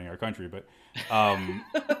that's ruining our country. But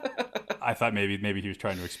I thought maybe he was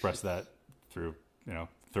trying to express that through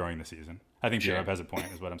throwing the season. I think Jared has a point,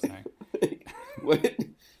 is what I'm saying.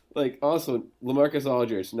 Also, LaMarcus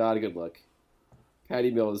Aldridge, not a good look. Patty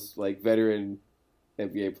Mills, like, veteran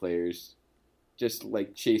NBA players, just,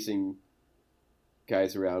 like, chasing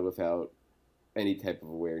guys around without any type of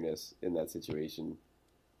awareness in that situation.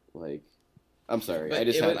 Like, I'm sorry, but I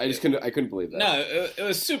couldn't believe that. No, it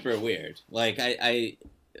was super weird. Like, I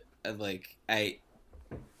mean,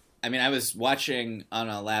 I was watching on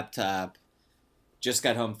a laptop. Just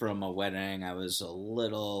got home from a wedding. I was a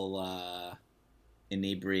little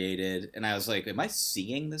inebriated, and I was like, am I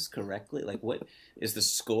seeing this correctly? Like, what is the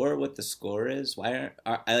score? What the score is? Why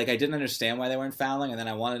I didn't understand why they weren't fouling, and then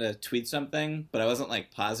I wanted to tweet something, but I wasn't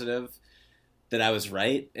like positive that I was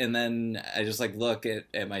right. And then I just like look at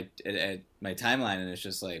my timeline, and it's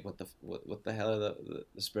just like, what the hell are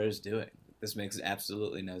the Spurs doing? This makes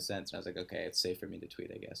absolutely no sense. And I was like, okay, it's safe for me to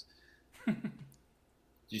tweet, I guess. Did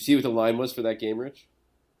you see what the line was for that game, Rich?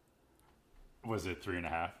 Was it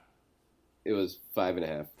 3.5? It was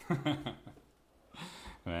 5.5.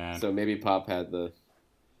 Man. So maybe Pop had the.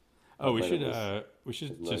 Oh, we should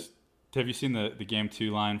just. Have you seen the game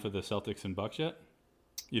 2 line for the Celtics and Bucks yet?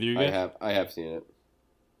 Either you guys? I have seen it.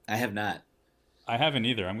 I have not. I haven't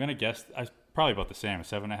either. I'm gonna guess. Probably about the same.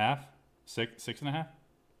 7.5, 6.5.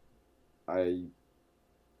 I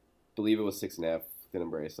believe it was 6.5. The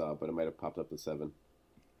number I saw, but it might have popped up to 7.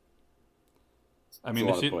 I mean,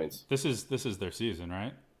 a lot of points. This is their season,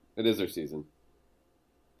 right? It is their season,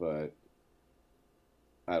 but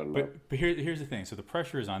I don't know. But here's the thing. So the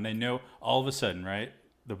pressure is on. They know all of a sudden, right?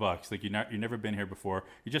 The Bucks, like you've never been here before.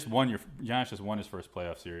 Giannis just won his first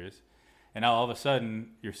playoff series, and now all of a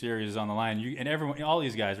sudden your series is on the line. All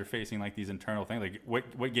these guys are facing like these internal things. Like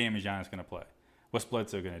what game is Giannis going to play? What's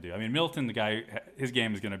Bledsoe going to do? I mean, Milton, the guy, his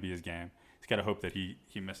game is going to be his game. He's got to hope that he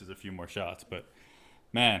misses a few more shots. But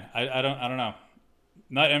man, I don't know.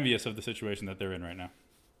 Not envious of the situation that they're in right now.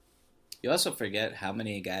 You also forget how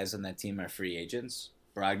many guys on that team are free agents.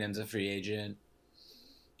 Brogdon's a free agent.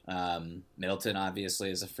 Middleton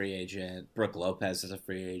obviously is a free agent. Brooke Lopez is a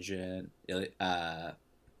free agent. No,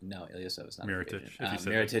 Ilyasova is not a free agent.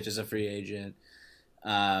 Mirotic is a free agent.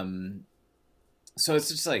 So it's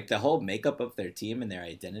just like the whole makeup of their team and their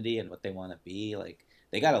identity and what they want to be. Like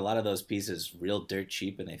they got a lot of those pieces real dirt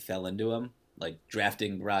cheap and they fell into them. Like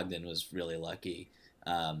drafting Brogdon was really lucky.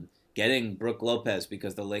 Getting Brooke Lopez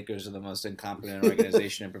because the Lakers are the most incompetent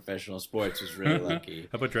organization in professional sports was really lucky.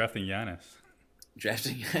 How about drafting Giannis?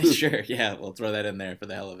 Sure, yeah, we'll throw that in there for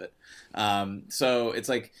the hell of it. So it's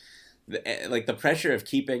like the pressure of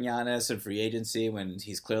keeping Giannis in free agency when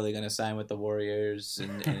he's clearly going to sign with the Warriors in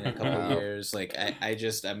a couple of years. Like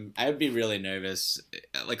I'd be really nervous.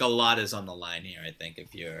 Like a lot is on the line here. I think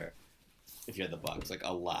if you're the Bucks, like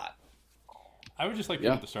a lot. I would just like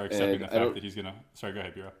people to start accepting the fact that he's gonna. Sorry, go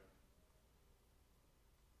ahead, Bureau.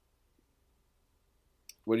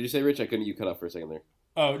 What did you say, Rich? You cut off for a second there.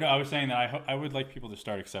 Oh no, I was saying that I would like people to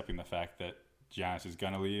start accepting the fact that Giannis is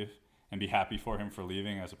gonna leave and be happy for him for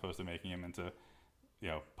leaving, as opposed to making him into,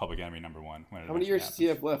 public enemy number one. How many years does he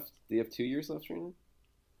have left? Do you have 2 years left right now?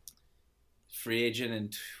 Free agent in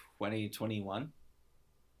 2021.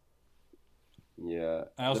 Yeah.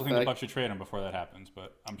 I also think the Bucks should trade him before that happens,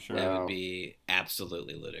 but I'm sure that would be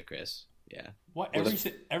absolutely ludicrous. Yeah. What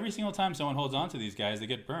every single time someone holds on to these guys, they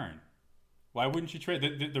get burned. Why wouldn't you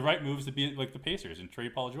trade? The right move is to be like the Pacers and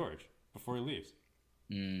trade Paul George before he leaves.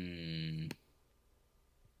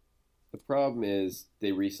 The problem is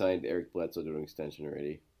they re-signed Eric Bledsoe to an extension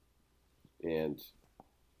already, and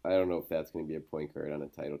I don't know if that's going to be a point guard on a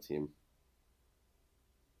title team.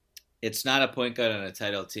 It's not a point guard on a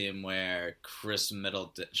title team where Chris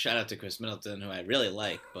Middleton. Shout out to Chris Middleton, who I really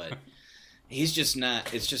like, but he's just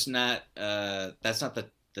not. It's just not. That's not the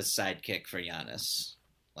sidekick for Giannis.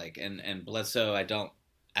 Like and Bledsoe, I don't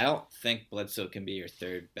think Bledsoe can be your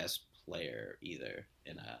third best player either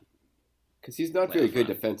in a. Because he's not very good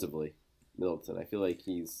defensively, Middleton. I feel like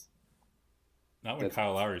he's not when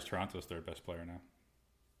Kyle Lowry is Toronto's third best player now.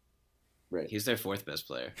 Right, he's their fourth best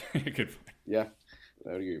player. Good point. Yeah,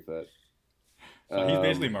 I would agree with that. So he's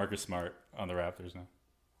basically Marcus Smart on the Raptors now.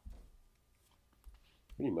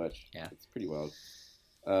 Pretty much. Yeah, it's pretty wild.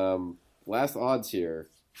 Last odds here.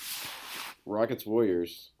 Rockets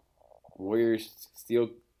Warriors. Warriors steal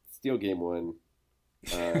game 1.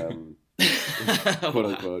 Quote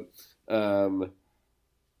unquote.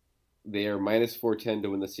 They are minus 410 to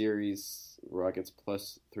win the series. Rockets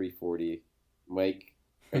plus 340. Mike,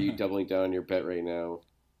 are you doubling down on your bet right now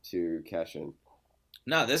to cash in?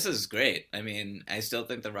 No, this is great. I mean, I still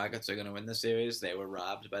think the Rockets are going to win the series. They were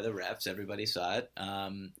robbed by the refs. Everybody saw it.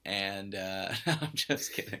 I'm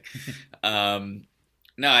just kidding.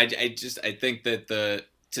 No, I think that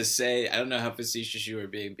I don't know how facetious you were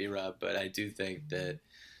being, B-Rob, but I do think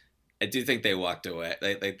they walked away.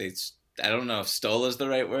 I don't know if stole is the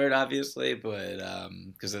right word, obviously, but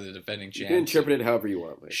because of the defending champs. You can interpret it however you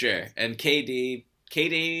want. Mike. Sure. And KD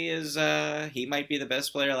is he might be the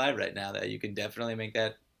best player alive right now. That you can definitely make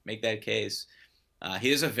that case.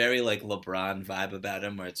 He has a very like LeBron vibe about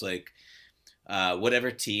him, where it's like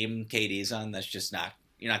whatever team KD's on, that's just not.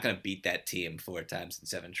 You're not going to beat that team 4 times in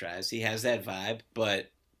 7 tries. He has that vibe,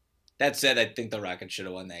 but That said, I think the Rockets should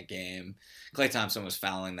have won that game. Klay Thompson was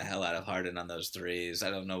fouling the hell out of Harden on those threes. I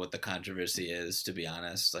don't know what the controversy is, to be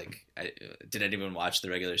honest. Like, did anyone watch the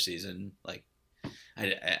regular season? Like,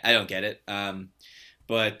 I don't get it.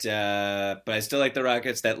 But I still like the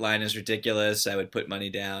Rockets. That line is ridiculous. I would put money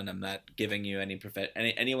down. I'm not giving you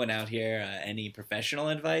anyone out here any professional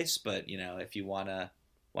advice. But if you wanna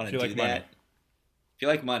do that, money. if you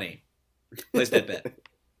like money, place that bet.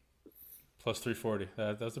 Plus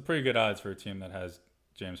 340. That's a pretty good odds for a team that has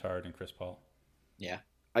James Harden and Chris Paul. Yeah.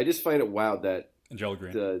 I just find it wild that And Joel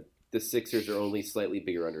Green. the Sixers are only slightly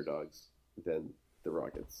bigger underdogs than the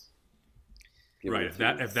Rockets. Right. If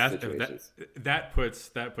that puts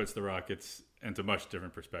the Rockets into much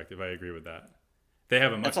different perspective. I agree with that. They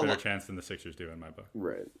have a much better chance than the Sixers do in my book.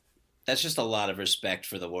 Right. That's just a lot of respect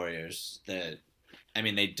for the Warriors. They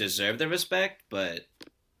deserve the respect, but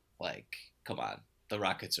come on. The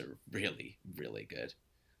Rockets are really, really good.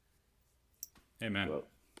 Amen. Well,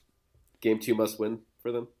 game 2 must win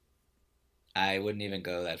for them. I wouldn't even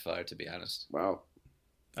go that far, to be honest. Wow.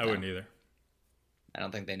 I wouldn't either. I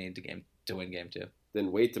don't think they need to win game 2.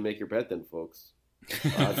 Then wait to make your bet, then, folks.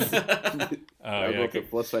 Yeah, to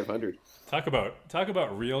plus 500. Talk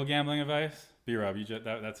about real gambling advice. B-Rob,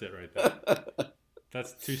 that's it right there.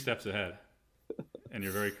 That's 2 steps ahead, and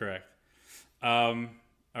you're very correct.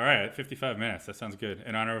 All right, at 55 minutes. That sounds good.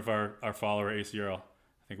 In honor of our follower, AC Earl,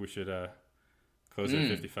 I think we should close at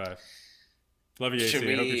 55. Love you, AC.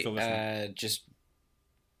 I hope you're still listening.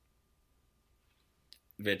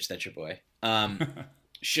 Rich, that's your boy.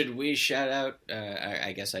 Should we shout out?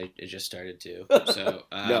 I guess I just started to. So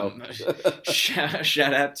No.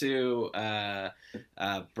 shout out to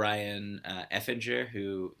Brian Effinger,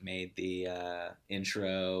 who made the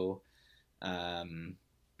intro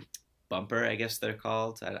bumper, I guess they're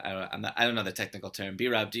called. I don't know the technical term.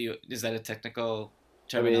 B-Rob, is that a technical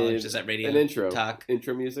terminology? Is that radio an intro talk?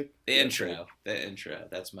 Intro music? The intro.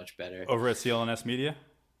 That's much better. Over at CLNS Media?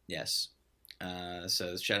 Yes.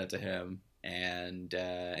 So shout out to him. And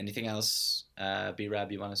anything else,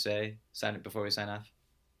 B-Rob, you want to say before we sign off?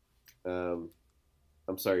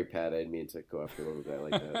 I'm sorry, Pat. I didn't mean to go after a little guy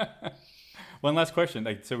like that. One last question.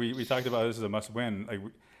 So we talked about this is a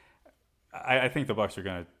must-win. I think the Bucks are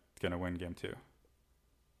gonna win game 2.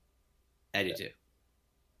 I do too.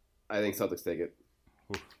 I think Celtics take it.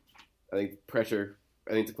 Oof. I think pressure.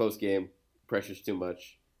 I think it's a close game. Pressure's too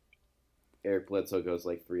much. Eric Bledsoe goes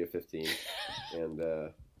 3 of 15, and.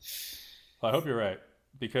 Well, I hope you're right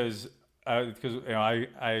because I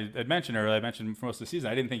had mentioned earlier. I mentioned for most of the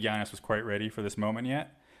season I didn't think Giannis was quite ready for this moment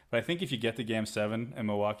yet. But I think if you get to Game 7 in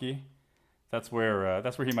Milwaukee, that's where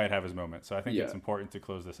he might have his moment. So I think it's important to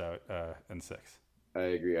close this out in 6. I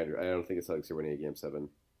agree, Andrew. I don't think the Celtics are winning a Game 7.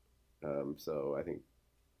 So I think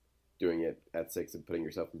doing it at 6 and putting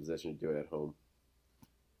yourself in position to do it at home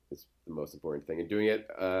is the most important thing. And doing it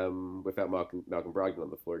without Malcolm Brogdon on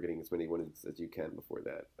the floor, getting as many wins as you can before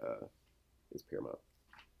that is paramount.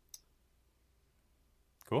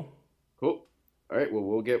 Cool. All right, well,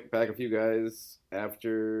 we'll get back with you guys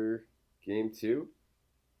after Game 2,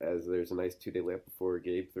 as there's a nice 2-day layup before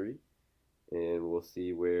Game 3, and we'll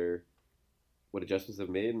see what adjustments have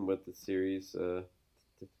made and what the series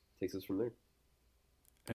takes us from there.